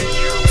get you?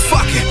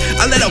 Fuck it,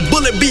 I let a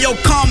bullet be your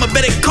karma.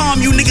 Bet it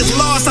calm you niggas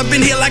lost. I've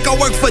been here like I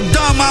work for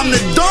Dumb. I'm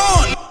the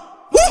Dawn.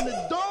 Woo!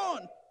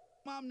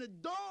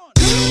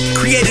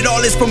 Created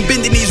all this from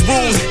bending these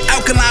rules.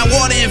 Alkaline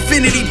water,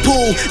 infinity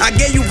pool. I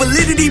gave you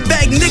validity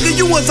back, nigga.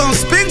 You was on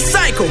spin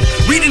cycle.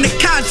 Reading the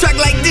contract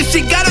like this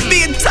shit gotta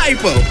be a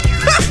typo.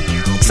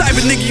 Type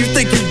of nigga you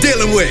think you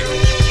dealing with.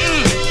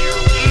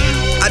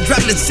 I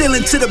dropped the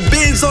ceiling to the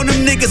bins on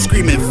them niggas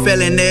screaming, fell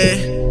in there.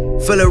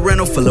 Fill a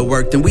rental, full of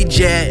work, then we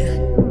jet.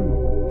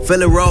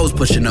 Fill a rose,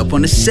 pushing up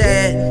on the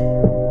set.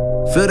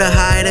 Feel the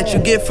high that you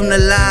get from the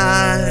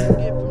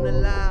lie.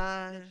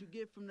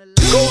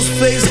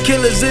 Ghostface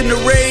killers in the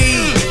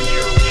raid.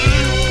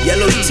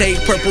 Yellow tape,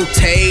 purple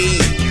tape.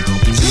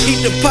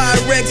 Heat the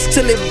Pyrex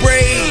till it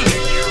break.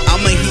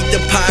 I'ma heat the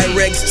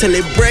Pyrex till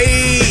it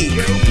break.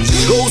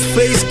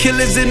 Ghostface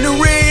killers in the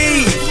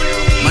raid.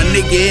 My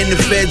nigga in the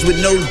feds with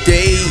no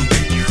day.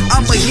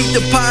 I'ma heat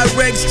the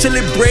Pyrex till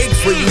it break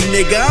for you,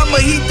 nigga. I'ma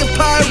heat the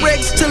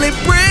Pyrex till it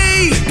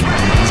break.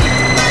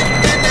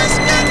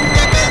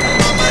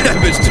 That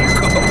bitch too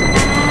cold.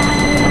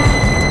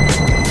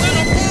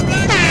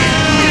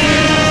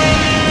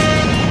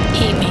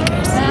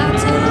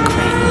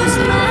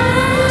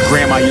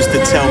 Grandma used to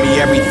tell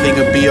me everything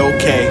would be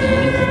okay.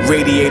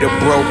 Radiator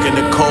broke and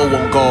the cold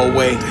won't go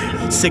away.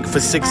 Sick for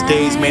 6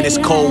 days, man, this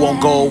cold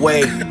won't go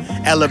away.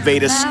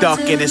 Elevator stuck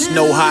and it's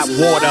no hot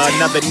water.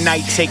 Another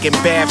night taking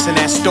baths in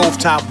that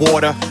stovetop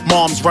water.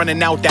 Mom's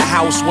running out the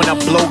house when a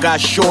blow got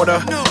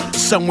shorter.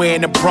 Somewhere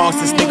in the Bronx,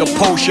 this nigga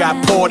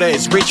po-shot porter.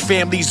 His rich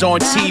family's on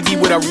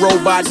TV with a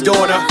robot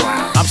daughter.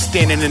 I'm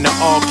standing in the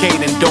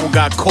arcade and don't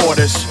got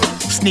quarters.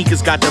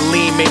 Sneakers got the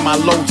lean, made my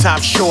low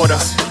top shorter.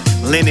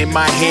 Lint in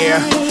my hair,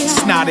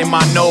 snot in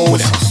my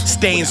nose,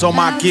 stains on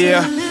my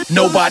gear.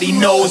 Nobody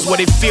knows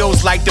what it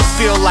feels like to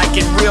feel like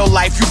in real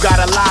life you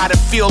gotta lie to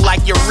feel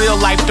like your real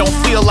life don't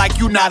feel like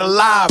you not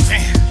alive.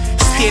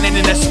 Standing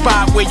in a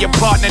spot where your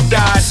partner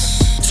died.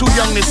 Too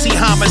young to see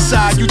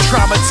homicide, you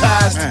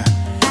traumatized.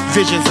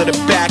 Visions of the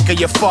back of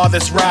your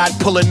father's ride,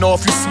 pulling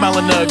off, you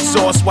smelling the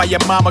exhaust while your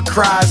mama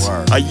cries.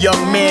 A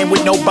young man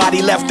with nobody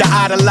left to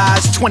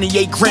idolize.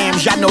 28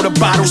 grams, y'all know the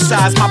bottle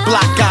size. My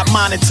block got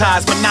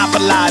monetized,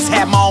 monopolized,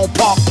 had my own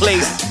park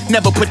place.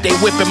 Never put they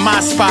whip in my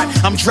spot.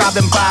 I'm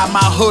driving by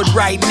my hood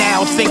right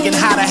now, thinking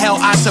how the hell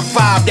I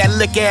survived that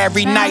liquor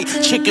every night.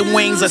 Chicken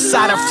wings, a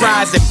side of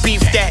fries, and beef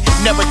that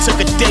never took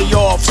a day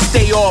off.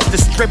 Stay off the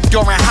strip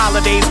during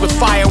holidays with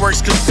fireworks,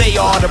 cause they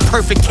are the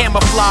perfect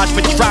camouflage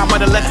for drama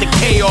to let the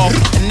K off.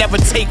 And never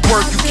take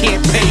work you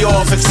can't pay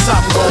off if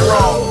something go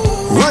wrong.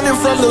 Running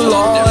from the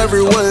law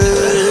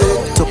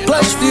everywhere, to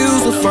plush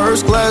views with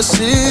first class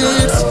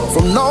seats.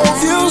 From no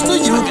views to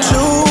you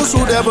choose.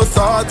 Who'd ever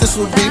thought this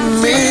would be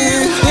me?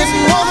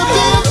 Didn't wanna be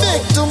a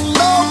victim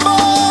no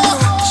more,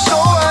 so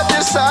I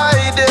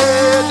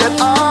decided that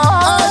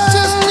I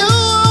just knew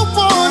I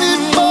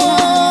wanted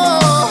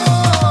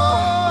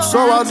more, so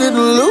I didn't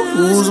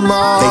lose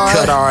my. They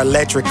cut our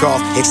electric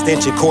off,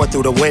 extension cord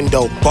through the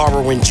window,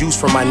 borrowing juice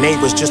from my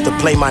neighbors just to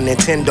play my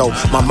Nintendo.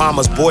 My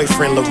mama's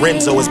boyfriend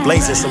Lorenzo is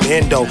blazing some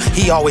endo.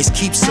 He always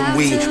keeps some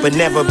weed, but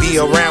never be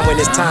around when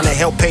it's time to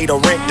help pay the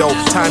rent though.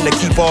 Time to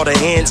keep all the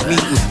ends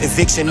meeting.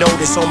 Eviction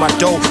notice on my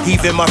door,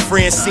 even my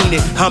friends seen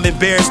it. I'm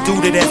embarrassed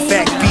due to that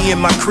fact, be in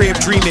my crib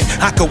dreaming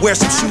I could wear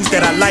some shoes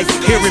that I like,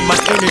 hearing my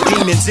inner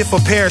demons. If a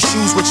pair of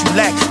shoes what you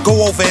lack,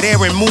 go over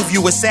there and move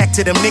you a sack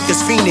to them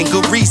niggas fiending.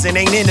 Good reason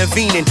ain't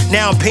intervening.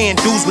 Now I'm paying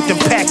dues with them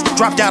packs.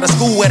 Dropped out of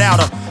school without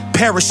a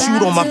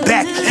parachute on my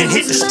back and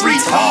hit the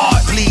streets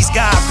hard. Please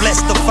God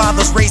bless the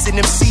fathers raising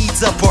them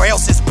seeds up, or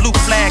else it's blue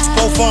flags,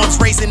 both arms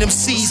raising them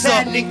seeds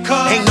up. Ain't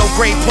no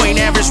grade point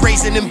average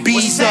raising them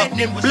bees up.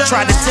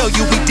 Tried to tell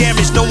you we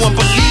damaged, no one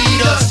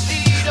believed us.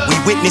 We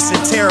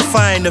witnessing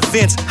terrifying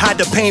events. Hide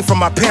the pain from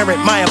my parent,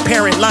 my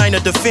apparent line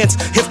of defense.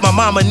 If my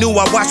mama knew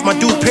I watched my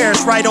dude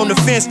perish right on the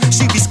fence,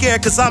 she'd be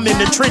scared cause I'm in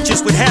the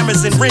trenches with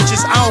hammers and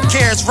wrenches. I don't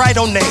care, it's right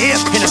on the hip.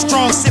 And a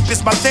strong sip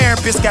is my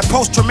therapist. Got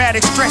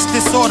post-traumatic stress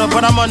disorder,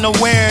 but I'm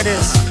unaware of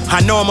this.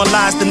 I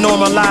normalized the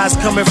normalized,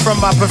 coming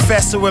from my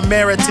professor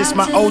emeritus.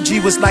 My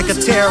OG was like a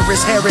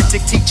terrorist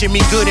heretic, teaching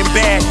me good and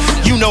bad.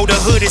 You know the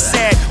hood is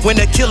sad when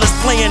the killer's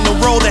playing the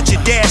role that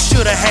your dad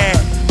should've had.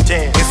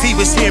 Damn. If he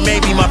was here,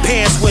 maybe my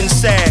pants wouldn't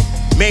sag.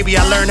 Maybe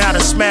I learned how to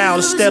smile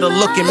instead of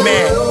looking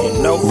mad, you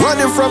know?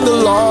 Running from the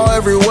law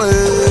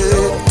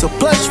everywhere, to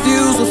plush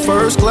views with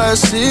first class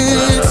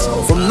seats.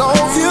 From no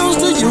views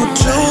to you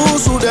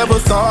choose. Who'd ever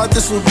thought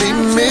this would be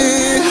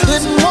me?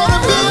 Didn't wanna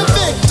be a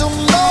victim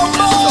no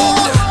more,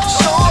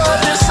 so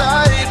I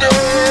decided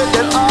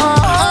that I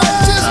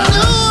just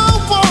knew I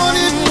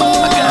wanted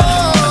more,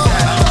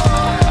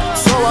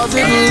 so I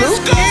didn't lose.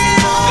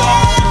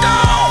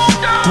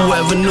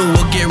 Whoever knew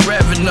will get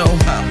revenue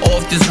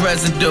off this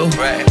residue.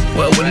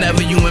 Well,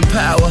 whenever you in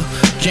power,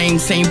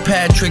 James St.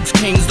 Patrick's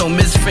kings don't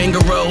miss finger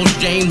rolls.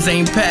 James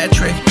ain't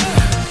Patrick.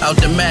 Out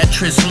the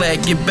mattress,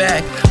 leg get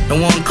back. No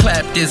one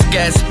clap this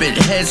gas spit,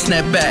 head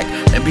snap back.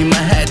 That be my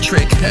hat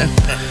trick.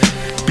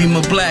 Be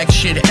my black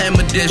shit, M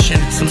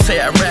edition. Some say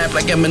I rap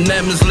like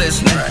Eminem's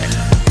listening.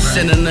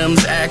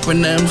 Synonyms,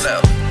 acronyms.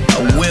 I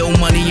will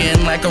money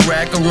in like a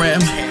rack of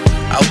rim.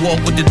 I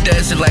walk with the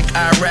desert like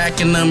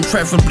Iraq and them,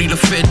 preferably the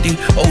 50.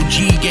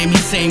 OG gave me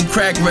same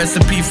crack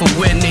recipe for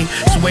Whitney.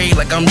 Sway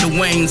like I'm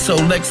Dwayne, so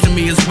next to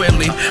me is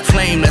Willie.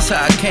 Flame, that's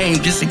how I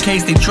came, just in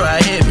case they try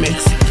to hit me.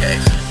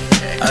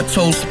 I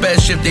told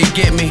Spesh if they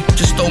get me,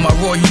 just throw my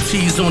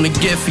royalties on the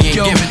Giphy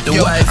and give it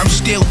to wife. I'm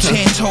still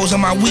 10 toes on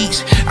my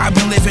weeks. I've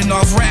been living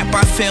off rap,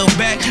 I fell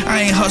back.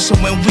 I ain't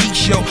hustling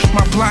weeks, yo.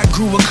 My block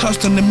grew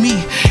accustomed to me.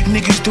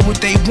 Niggas do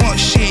what they want,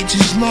 shit,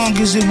 just long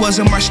as it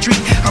wasn't my street.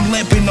 I'm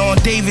limping on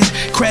Davis,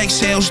 crack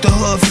sales, the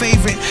hood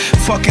favorite.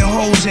 Fucking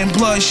hoes and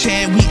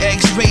bloodshed, we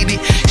X-rated.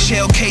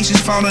 Shell cases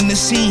found on the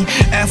scene,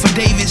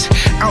 affidavits.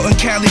 Out in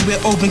Cali with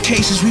open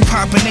cases, we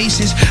poppin'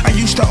 aces. I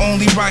used to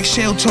only rock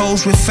shell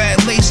toes with fat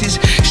laces.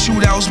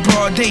 Shootouts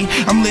broad day,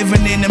 I'm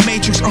living in the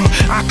matrix.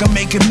 I can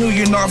make $1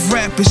 million off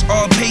rap, it's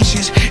all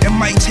patience. It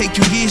might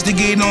take you years to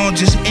get on,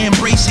 just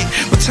embrace it.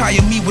 Retire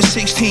me with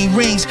 16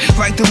 rings,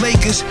 like the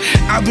Lakers.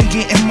 I've been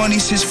getting money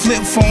since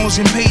flip phones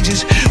and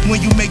pages.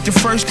 When you make the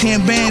first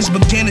 10 bands,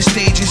 beginner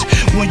stages.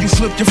 When you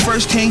flip the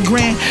first 10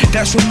 grand,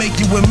 that's what make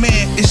you a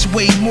man. It's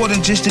way more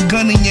than just a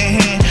gun in your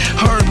hand.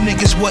 Heard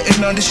niggas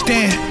wouldn't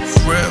understand.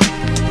 For real.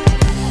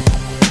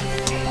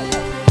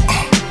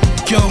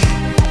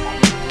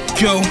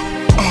 Yo.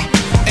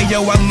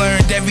 yo, I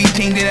learned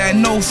everything that I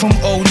know from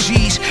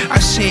OGs. I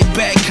sit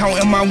back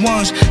counting my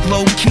ones,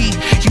 low key.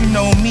 You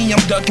know me, I'm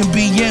ducking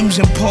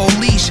BMs and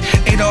police.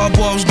 It all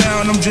boils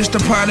down, I'm just a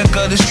product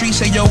of the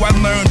streets. Say yo, I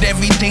learned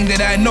everything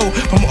that I know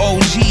from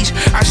OGs.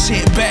 I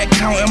sit back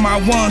counting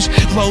my ones,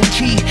 low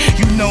key.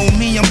 You know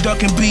me, I'm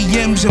ducking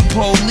BMs and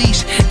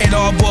police. It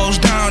all boils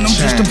down, I'm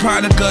just a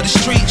product of the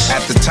streets.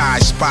 At the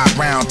Thai spot,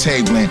 round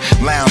tabling,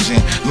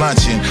 lounging,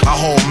 lunching. I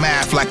hold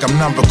math like I'm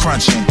number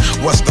crunching.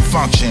 What's the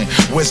function?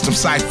 Wisdom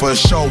cipher,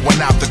 show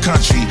went out the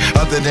country.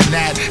 Other than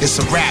that, it's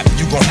a rap,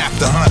 you gon' have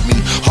to hunt me.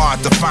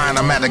 Hard to find,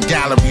 I'm at a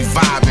gallery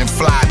vibing.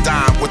 Fly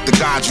dime with the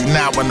gods, you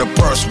now in the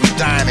purse, we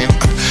dining.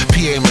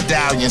 PA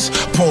medallions,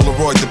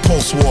 Polaroid the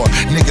post-war.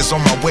 Niggas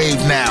on my wave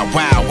now,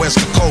 wow, where's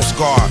the Coast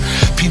Guard?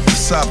 People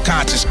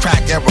subconscious,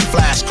 crack error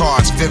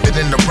flashcards. Vivid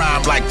in the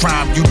rhyme like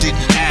crime you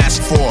didn't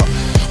ask for.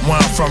 Where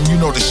I'm from, you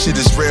know the shit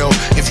is real.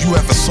 If you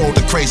ever sold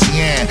a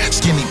Crazy Ann,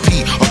 Skinny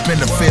Pete up in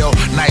the field,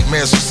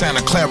 nightmares of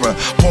Santa Clara,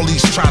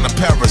 police trying to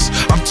Paris.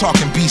 I'm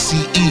talking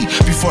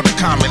BCE, before the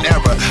common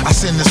era. I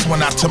send this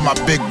one out to my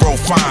big bro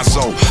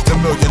Fonzo, the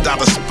 $1 million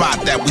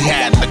spot that we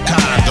had in the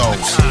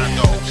condos.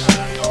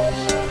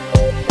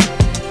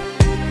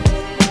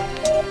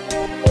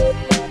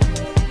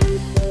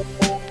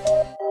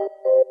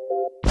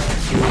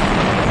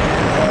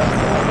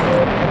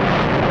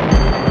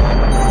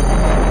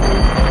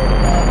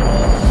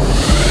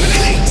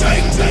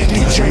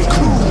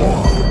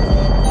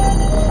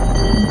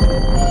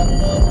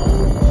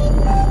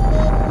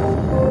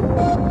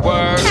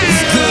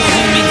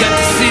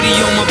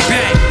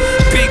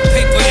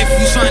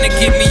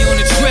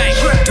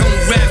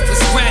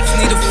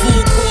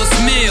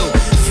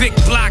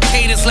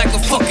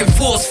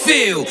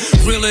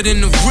 Realer than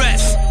the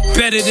rest,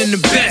 better than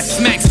the best.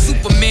 Smack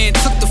Superman,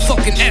 took the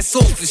fucking S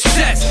off his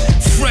chest.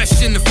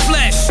 Fresh in the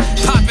flesh,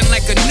 popping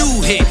like a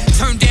new hit.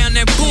 Turn down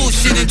that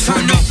bullshit and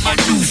turn up my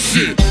new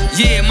shit.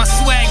 Yeah, my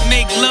swag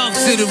make love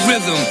to the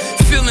rhythm.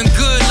 Feeling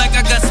good like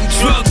I got some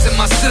drugs in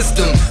my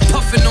system.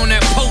 Puffing on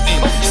that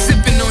potent,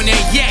 sipping on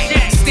that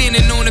yak.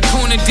 Standing on the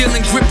corner,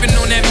 dealing, gripping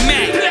on that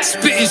Mac.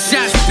 Spitting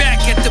shots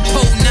back at the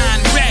pole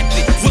 9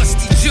 rapid.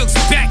 Rusty Juxx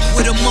back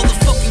with a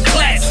motherfucking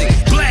classic.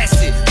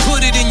 Blast it,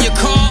 put it in your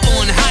car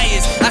on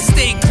highest. I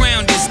stay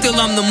grounded, still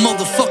I'm the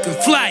motherfucking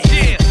fly.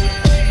 Yeah.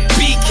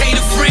 BK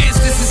to France,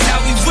 this is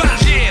how we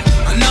rock. Yeah.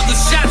 Another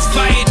shot's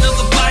fired,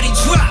 another body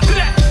drop.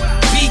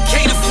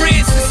 BK to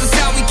France, this is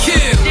how we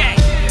kill.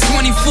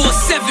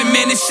 24/7,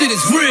 man, this shit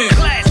is real.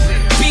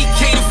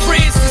 BK to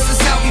France, this is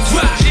how we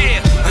rock.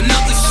 Yeah.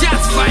 Another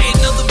shot's fired,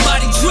 another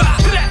body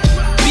drop.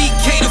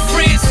 BK to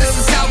France, this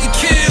is how we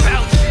kill.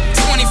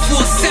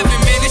 24/7,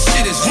 man, this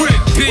shit is real.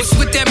 Bitch,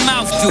 what that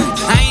mouth do?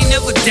 I ain't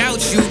never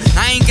doubt you.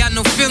 I ain't got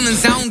no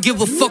feelings, I don't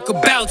give a fuck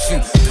about you.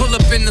 Pull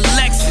up in the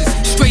Lexus,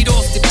 straight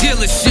off the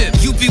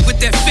dealership. You be with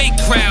that fake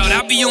crowd,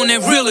 I be on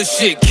that realer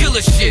shit,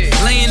 killer shit.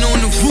 Laying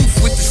on the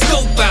roof with the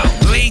scope out.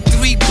 Laid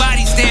 3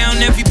 bodies down,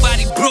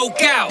 everybody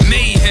broke out.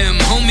 Mayhem,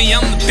 homie,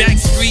 I'm the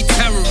backstreet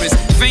terrorist.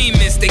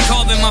 Famous, they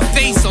carving my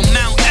face on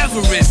Mount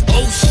Everest.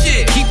 Oh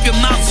shit, keep your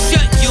mouth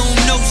shut, you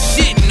don't know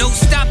shit. No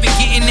stopping,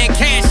 getting that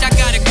cash, I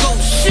gotta go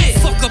shit.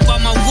 Fuck up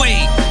on my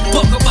way,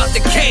 fuck about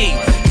the cave.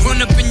 Run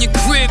up in your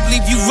crib,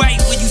 leave you right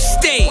where you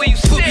stay.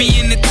 Put me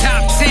in the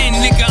top 10,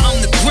 nigga,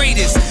 I'm the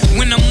greatest.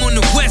 When I'm on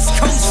the West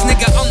Coast,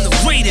 nigga, I'm the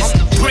greatest.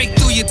 Break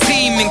through your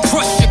team and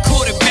crush your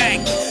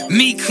quarterback.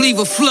 Me,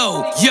 Cleaver,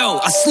 Flow, yo,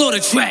 I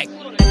slaughter track.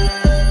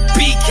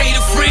 BK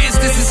to France,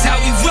 this is how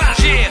we rock.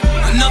 Yeah.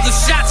 Another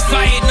shot's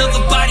fired,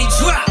 another body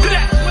drop.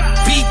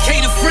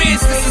 BK to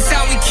France, this is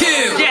how we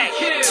kill.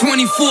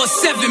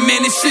 24/7,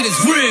 man, this shit is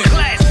real.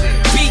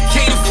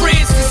 BK to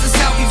France, this is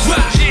how we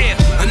rock. Yeah.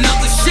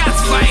 Another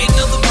shot's fired,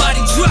 another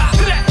body drop.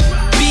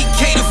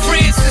 BK to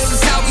France, this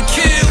is how we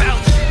kill.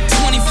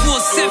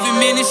 24/7,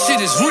 man, this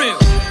shit is real.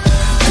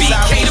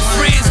 BK to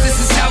France, this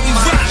is how we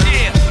rock.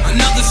 Yeah.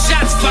 Another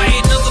shot's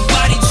fired, another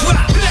body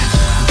drop.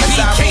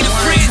 BK to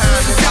France,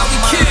 this is how we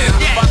kill.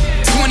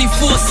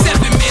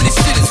 24/7, man, this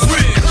shit is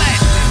real.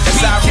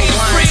 BK to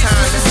France,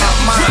 this is how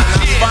we rock.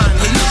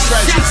 Another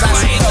shot's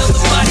fired, another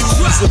body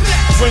drop.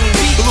 Green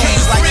and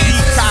blues like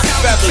peacock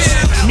feathers.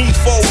 Me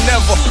fold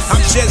never,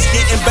 I'm just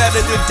getting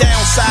better. The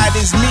downside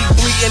is me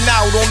bleeding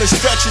out on the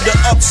stretch of the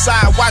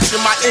upside.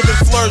 Watching my inner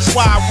flourish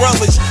while I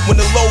relish. When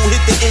the low hit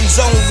the end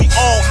zone, we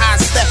all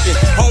high stepping.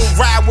 Home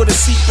ride with a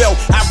seatbelt,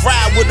 I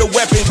ride with a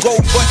weapon.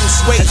 Gold button,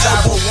 sway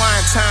elbow.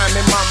 Wine time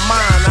in my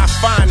mind, I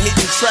find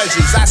hidden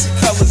treasures. I see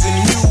colors and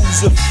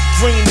hues of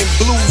green and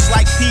blues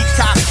like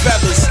peacock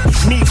feathers.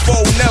 Me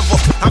fold never,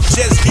 I'm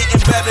just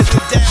getting better. The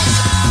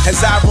downside.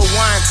 As I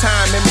rewind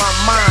time in my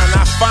mind,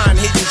 I find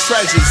hidden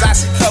treasures. I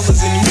see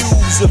colors and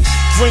hues of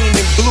green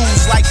and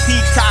blues like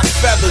peacock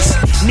feathers.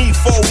 Me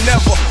fold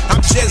never,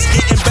 I'm just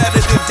getting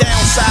better. The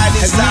downside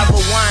is as I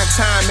rewind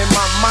time in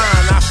my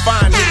mind, I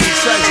find hidden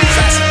treasures.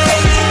 I see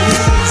colors and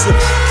hues of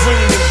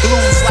green and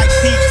blues like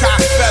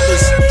peacock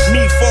feathers.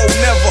 Me fold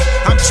never,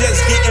 I'm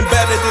just getting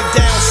better. The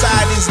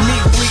downside is me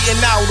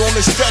bleeding out on the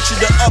the stretch of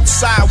the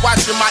upside,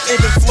 watching my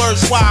even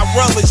flourish while I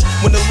relish.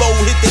 When the low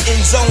hit the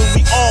end zone,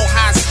 we all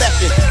high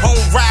stepping. Home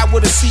ride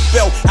with a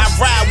seatbelt, I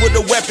ride with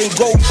a weapon.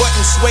 Gold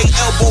button, suede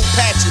elbow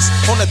patches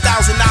on $1,000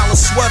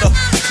 sweater.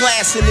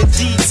 Class in the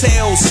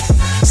details.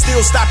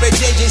 Still stop at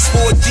JJ's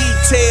for a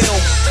detail.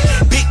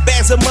 Big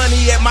bags of money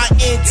at my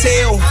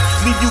intel.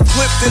 Leave you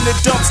clipped in the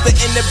dumpster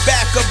in the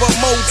back of a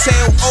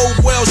motel. Oh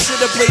well,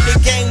 should've played the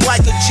game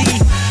like a G.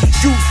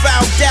 You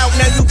found out,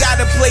 now you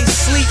gotta play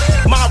sleep.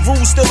 My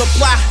rules still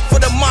apply.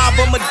 For the mob,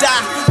 I'ma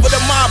die. For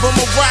the mob,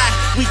 I'ma ride.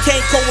 We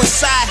can't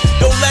coincide,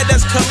 don't let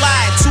us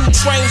collide. Two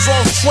trains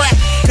off track,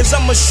 cause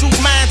I'ma shoot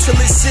mine till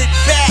it sit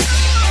back.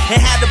 And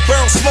have the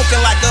barrel smoking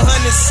like 100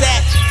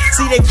 sack.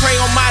 See, they pray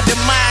on my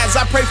demise,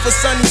 I pray for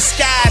sunny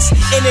skies.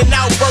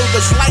 In-N-Out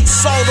burgers, light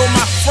salt on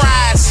my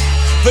fries.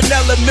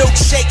 Vanilla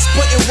milkshakes,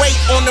 putting weight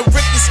on the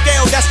Richter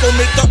scale, that's gonna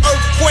make the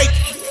earthquake.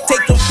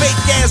 Take them fake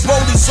ass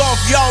rollies off,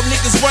 y'all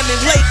niggas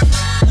running late.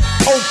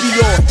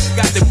 Opioid.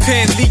 Got the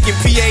pen leaking,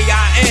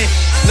 PAIN.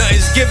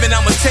 Nothing's given,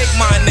 I'ma take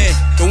mine in.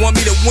 Don't want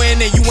me to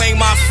win, and you ain't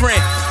my friend.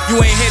 You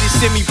ain't here to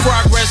see me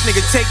progress,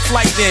 nigga, take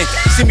flight then.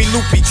 See me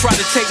loopy, try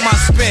to take my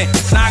spin.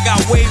 Now I got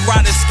wave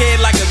riders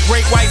scared like a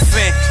great white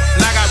fan.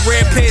 And I got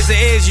red pairs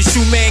of ears your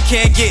shoe man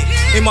can't get.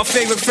 In my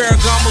favorite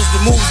Ferragamos,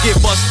 the moves get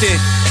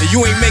busted. And you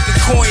ain't making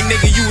coin,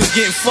 nigga, you was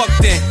getting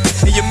fucked in.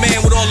 And your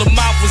man with all the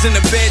mouth was in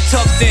the bed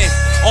tucked in.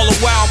 All the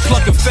while I'm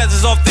plucking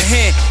feathers off the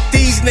hand.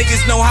 These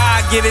niggas know how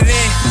I get it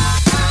in.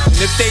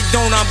 And if they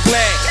don't, I'm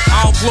glad.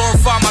 I don't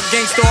glorify my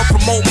gangster or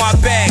promote my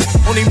bag.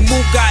 Only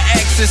Mook got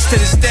access to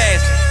the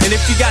stash. And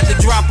if you got the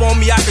drop on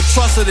me, I can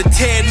trust her to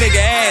tear nigga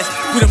ass.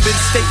 We done been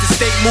state to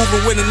state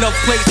moving with enough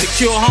plates to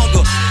cure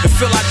hunger and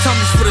fill our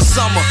tummies for the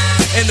summer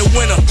and the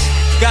winter.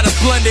 Got a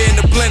blender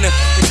in the blender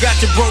and got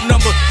your bro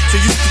number, so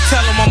you can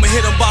tell him I'ma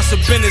hit him by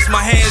some business.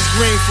 My hands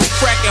green from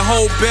cracking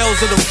whole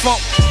bells of the funk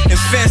and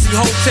fancy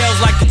hotels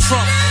like the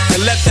Trump.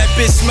 And left that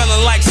bitch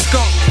smelling like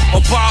skunk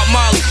or Bob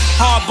Marley.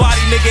 Hard body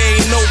nigga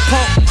ain't no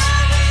punk.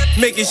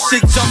 Making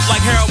shit jump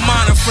like Harold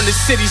Miner from the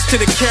cities to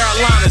the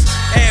Carolinas.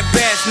 And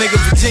Bass, nigga,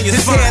 Virginia's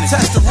finest.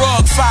 His hand touch the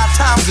rug 5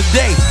 times a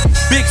day.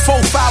 Big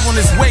 4-5 on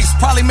his waist,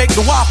 probably make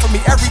the wop for me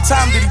every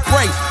time that he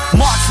pray.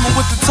 Marxman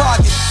with the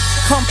target.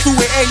 Come through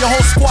and air your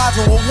whole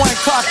squadron with 1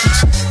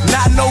 cartridge.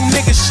 Not no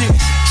nigga shit.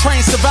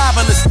 Trained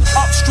survivalist,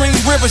 upstream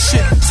river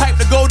shit. Type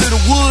to go to the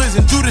woods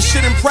and do the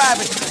shit in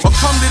private. Or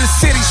come to the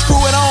city,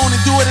 screw it on and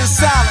do it in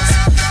silence.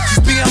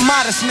 Just being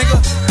modest, nigga.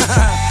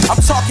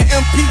 I'm talking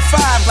MP5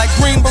 like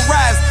Green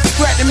Berets.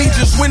 Threatening me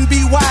just wouldn't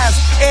be wise.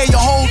 Air your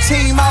whole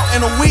team out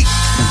in a week,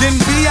 then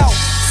be out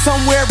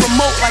somewhere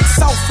remote like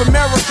South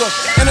America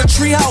in a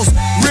treehouse.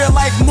 Real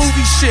life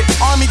movie shit.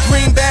 Army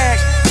green bag,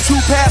 2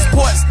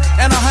 passports,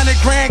 and 100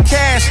 grand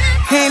cash.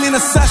 He ain't in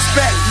a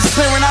suspect, he's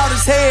clearing out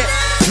his head.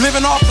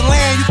 Living off the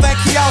land, you think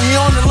he out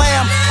here on the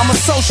lam. I'm a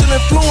social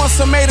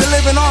influencer, made a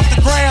living off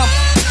the gram.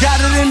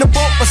 Got it in the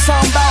boat, but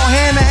something about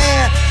hand to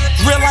hand.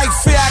 Real life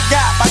fear I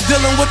got by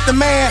dealing with the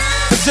man.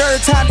 Cause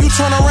every time you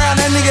turn around,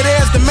 that nigga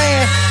there's the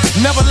man.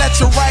 Never let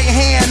your right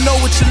hand know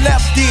what your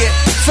left did.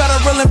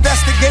 Federal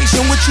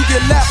investigation, what you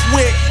get left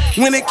with.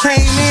 When it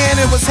came in,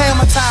 it was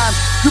hammer time.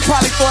 You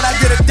probably thought I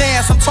did a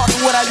dance. I'm talking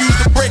what I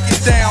used to break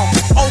it down.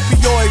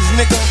 Opioids,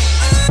 nigga.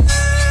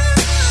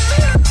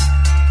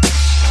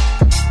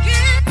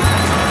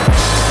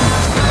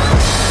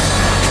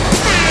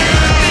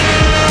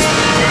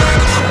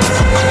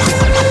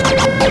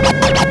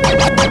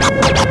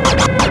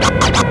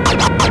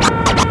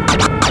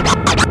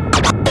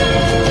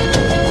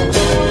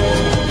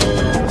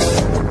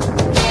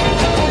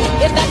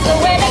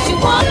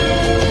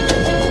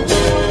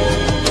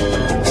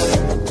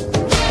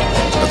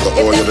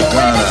 Oil the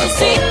gun up.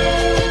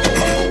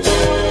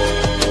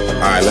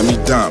 Alright, let me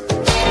dump.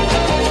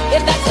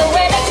 If that's the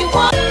way that you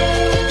want,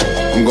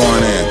 I'm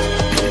going in.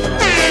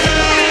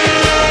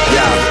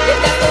 Yeah. If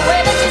that's the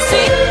way that you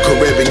see.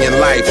 Caribbean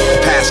life,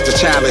 pass the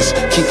chalice,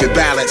 keep it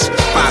balanced.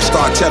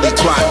 5-star telly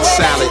twat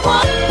salad.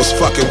 Was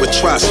fucking with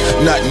trust,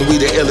 nothing, we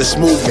the illest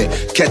movement.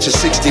 Catch a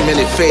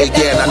 60-minute fade,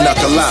 yeah, and I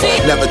knuckle up.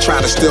 Never try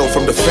to steal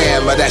from the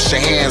fam, but that's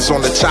your hands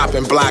on the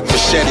chopping block.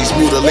 Machetes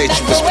mutilate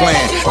you was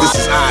planned. This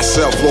is I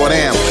self, Lord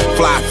Am.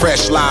 Fly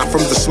fresh live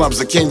from the slums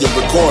of Kenya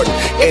recording.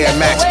 Air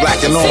Max, black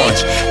and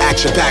orange.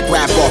 Action pack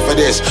rap off of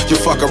this. You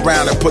fuck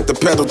around and put the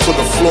pedal to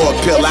the floor,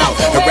 pill out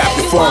and rap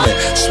your foreman.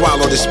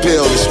 Swallow this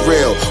pill, it's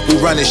real. We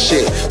running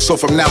shit, so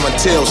from now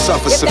until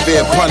suffer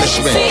severe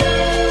punishment.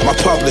 My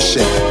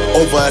publishing,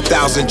 over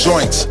 1,000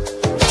 joints.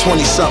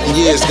 20-something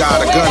years,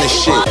 got a gun and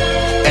shit.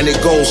 And it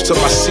goes to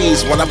my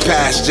C's when I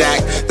pass, Jack.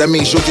 That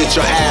means you'll get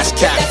your ass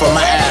capped for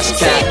my ass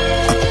cap.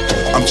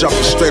 I'm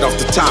jumping straight off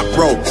the top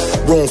rope.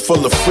 Room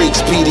full of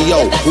freaks,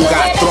 PDO, who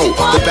got throat.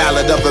 The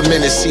ballad of a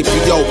minute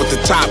CPO with the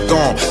top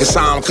gone. It's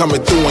how I'm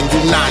coming through and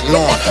you not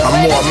knowing.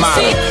 I'm more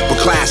modern, but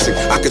classic.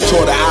 I could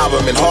tour the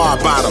album in hard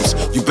bottoms.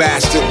 You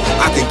bastard,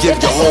 I could give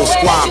your whole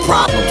squad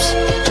problems.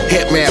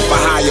 Hitman for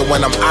hire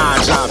when I'm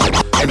eye jobbing.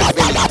 And if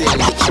anything,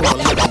 you're chewing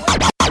living.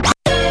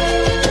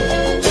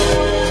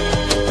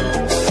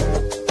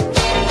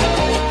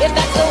 If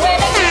that's the way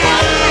that you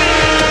want,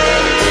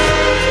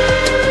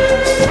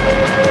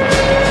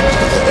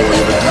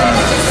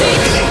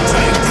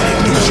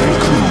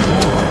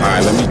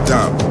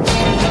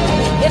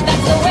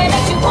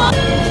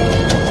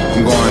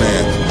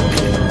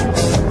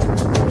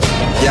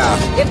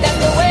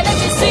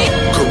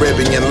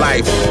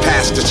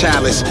 Pass the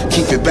chalice,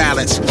 keep it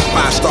balanced.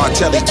 5-star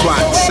telly,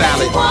 twat,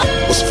 salad.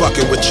 Was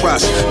fucking with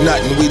trust,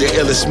 nothing, we the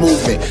illest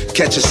movement.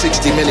 Catch a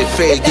 60-minute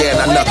fade, yeah, and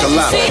I knuckle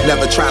up.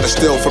 Never try to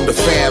steal from the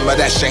fam, but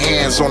that's your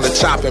hands on the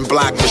chopping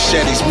block.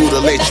 Machetes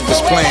mutilate you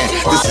as planned.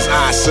 This is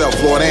I self,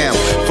 Lord Am.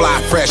 Fly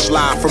fresh,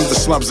 live from the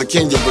slums of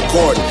Kenya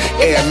recording.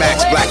 Air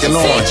Max, black and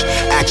orange.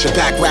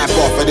 Action-packed rap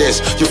off of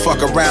this. You fuck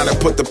around and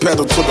put the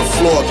pedal to the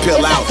floor, pill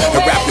out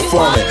and rap your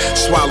foreman.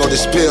 Swallow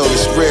this pill,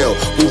 it's real.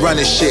 We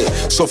running shit,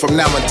 so from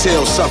now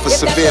until suffer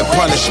severe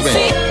punishment.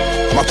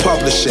 My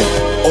publishing,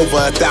 over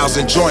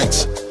 1,000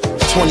 joints.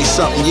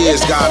 20-something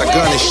years, got a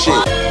gun and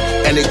shit.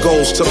 And it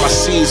goes to my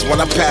C's when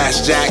I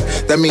pass, Jack.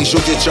 That means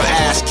you'll get your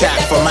ass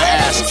capped for my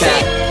ass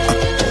cap.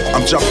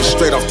 I'm jumping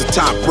straight off the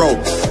top rope.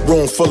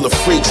 Room full of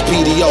freaks,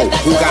 PDO,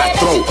 who got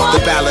throat.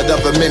 The ballad of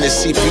a minute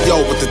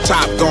CPO with the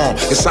top gone.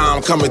 It's how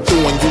I'm coming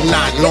through and you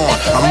not knowing.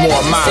 I'm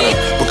more modern,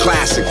 but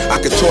classic. I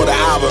could tour the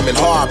album in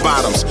hard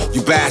bottoms.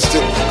 You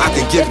bastard, I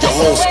could give your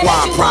whole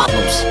squad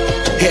problems.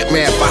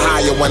 Hitman for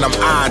hire when I'm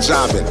odd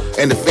jobbing.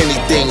 And if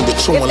anything, the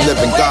true and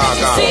living God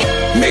got it.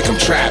 Make them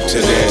trap to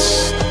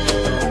this.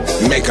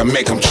 Make them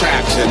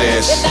trap to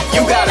this.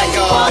 You gotta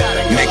go.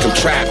 Make them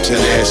trap to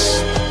this.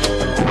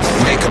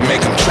 Make them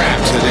trap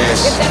to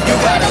this. You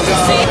gotta go.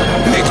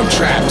 Make them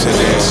trap to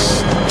this.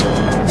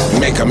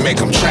 Make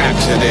them trap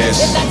to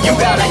this. You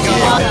gotta go.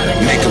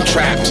 Make them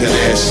trap to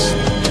this.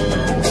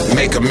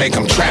 Make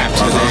them trap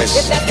to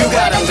this. You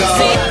gotta go.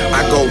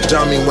 I go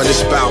dummy when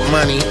it's about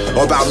money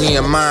or about me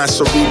and mine,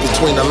 so read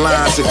between the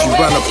lines if you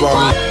run up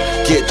on me.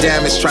 Get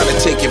damaged trying to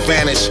take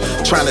advantage,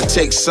 trying to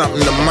take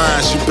something to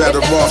mine. You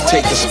better off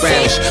taking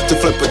Spanish. To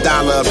flip $1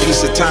 a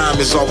piece of time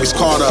is always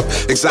caught up.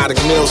 Exotic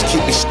meals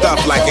keep me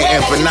stuffed like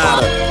an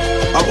empanada.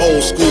 I'm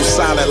old school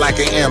solid like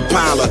an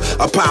Impala.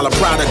 A pile of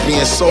product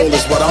being sold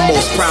is what I'm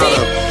most proud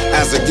of.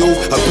 As a youth,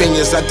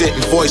 opinions I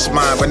didn't voice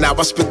mine, but now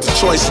I spit the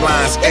choice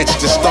lines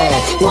etched in stone.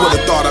 Who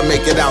would've thought I'd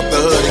make it out the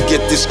hood and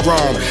get this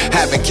grown?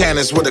 Having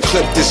cannons with a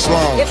clip this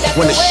long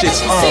when the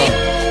shit's on.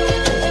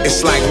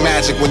 It's like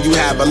magic when you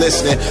have a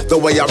listening. The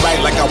way I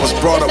write like I was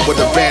brought up with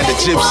a band of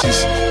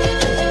gypsies.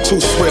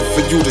 Too swift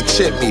for you to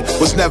chip me.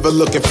 Was never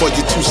looking for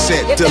your 2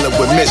 cent dealing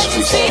with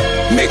mysteries.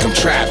 Make them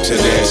trap to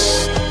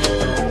this.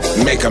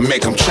 Make them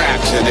trap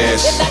to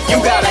this.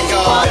 You gotta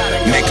go.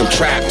 Make them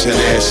trap to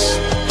this.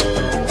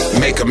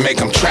 Make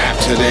them trap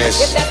to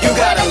this. You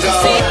gotta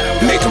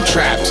go. Make them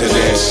trap to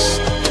this.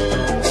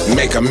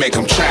 Make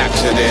them trap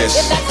to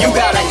this. You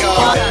gotta go.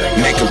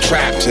 Make them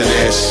trap to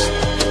this.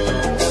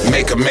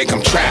 Make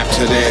them trap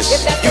to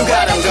this. You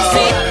gotta go.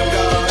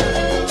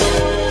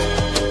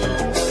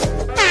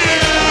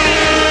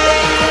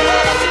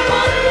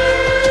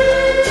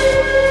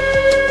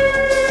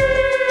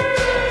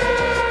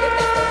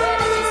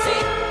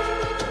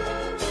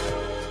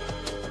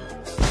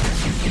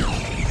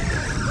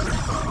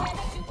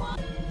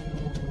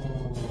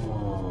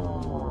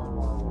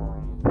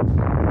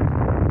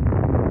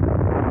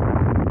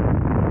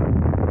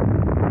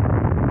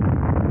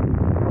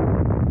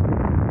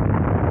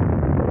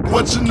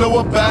 What you know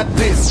about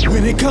this?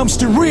 When it comes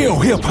to real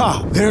hip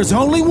hop, there's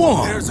only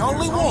one. I'm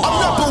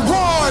number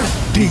one.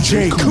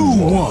 DJ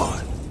Cool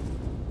One.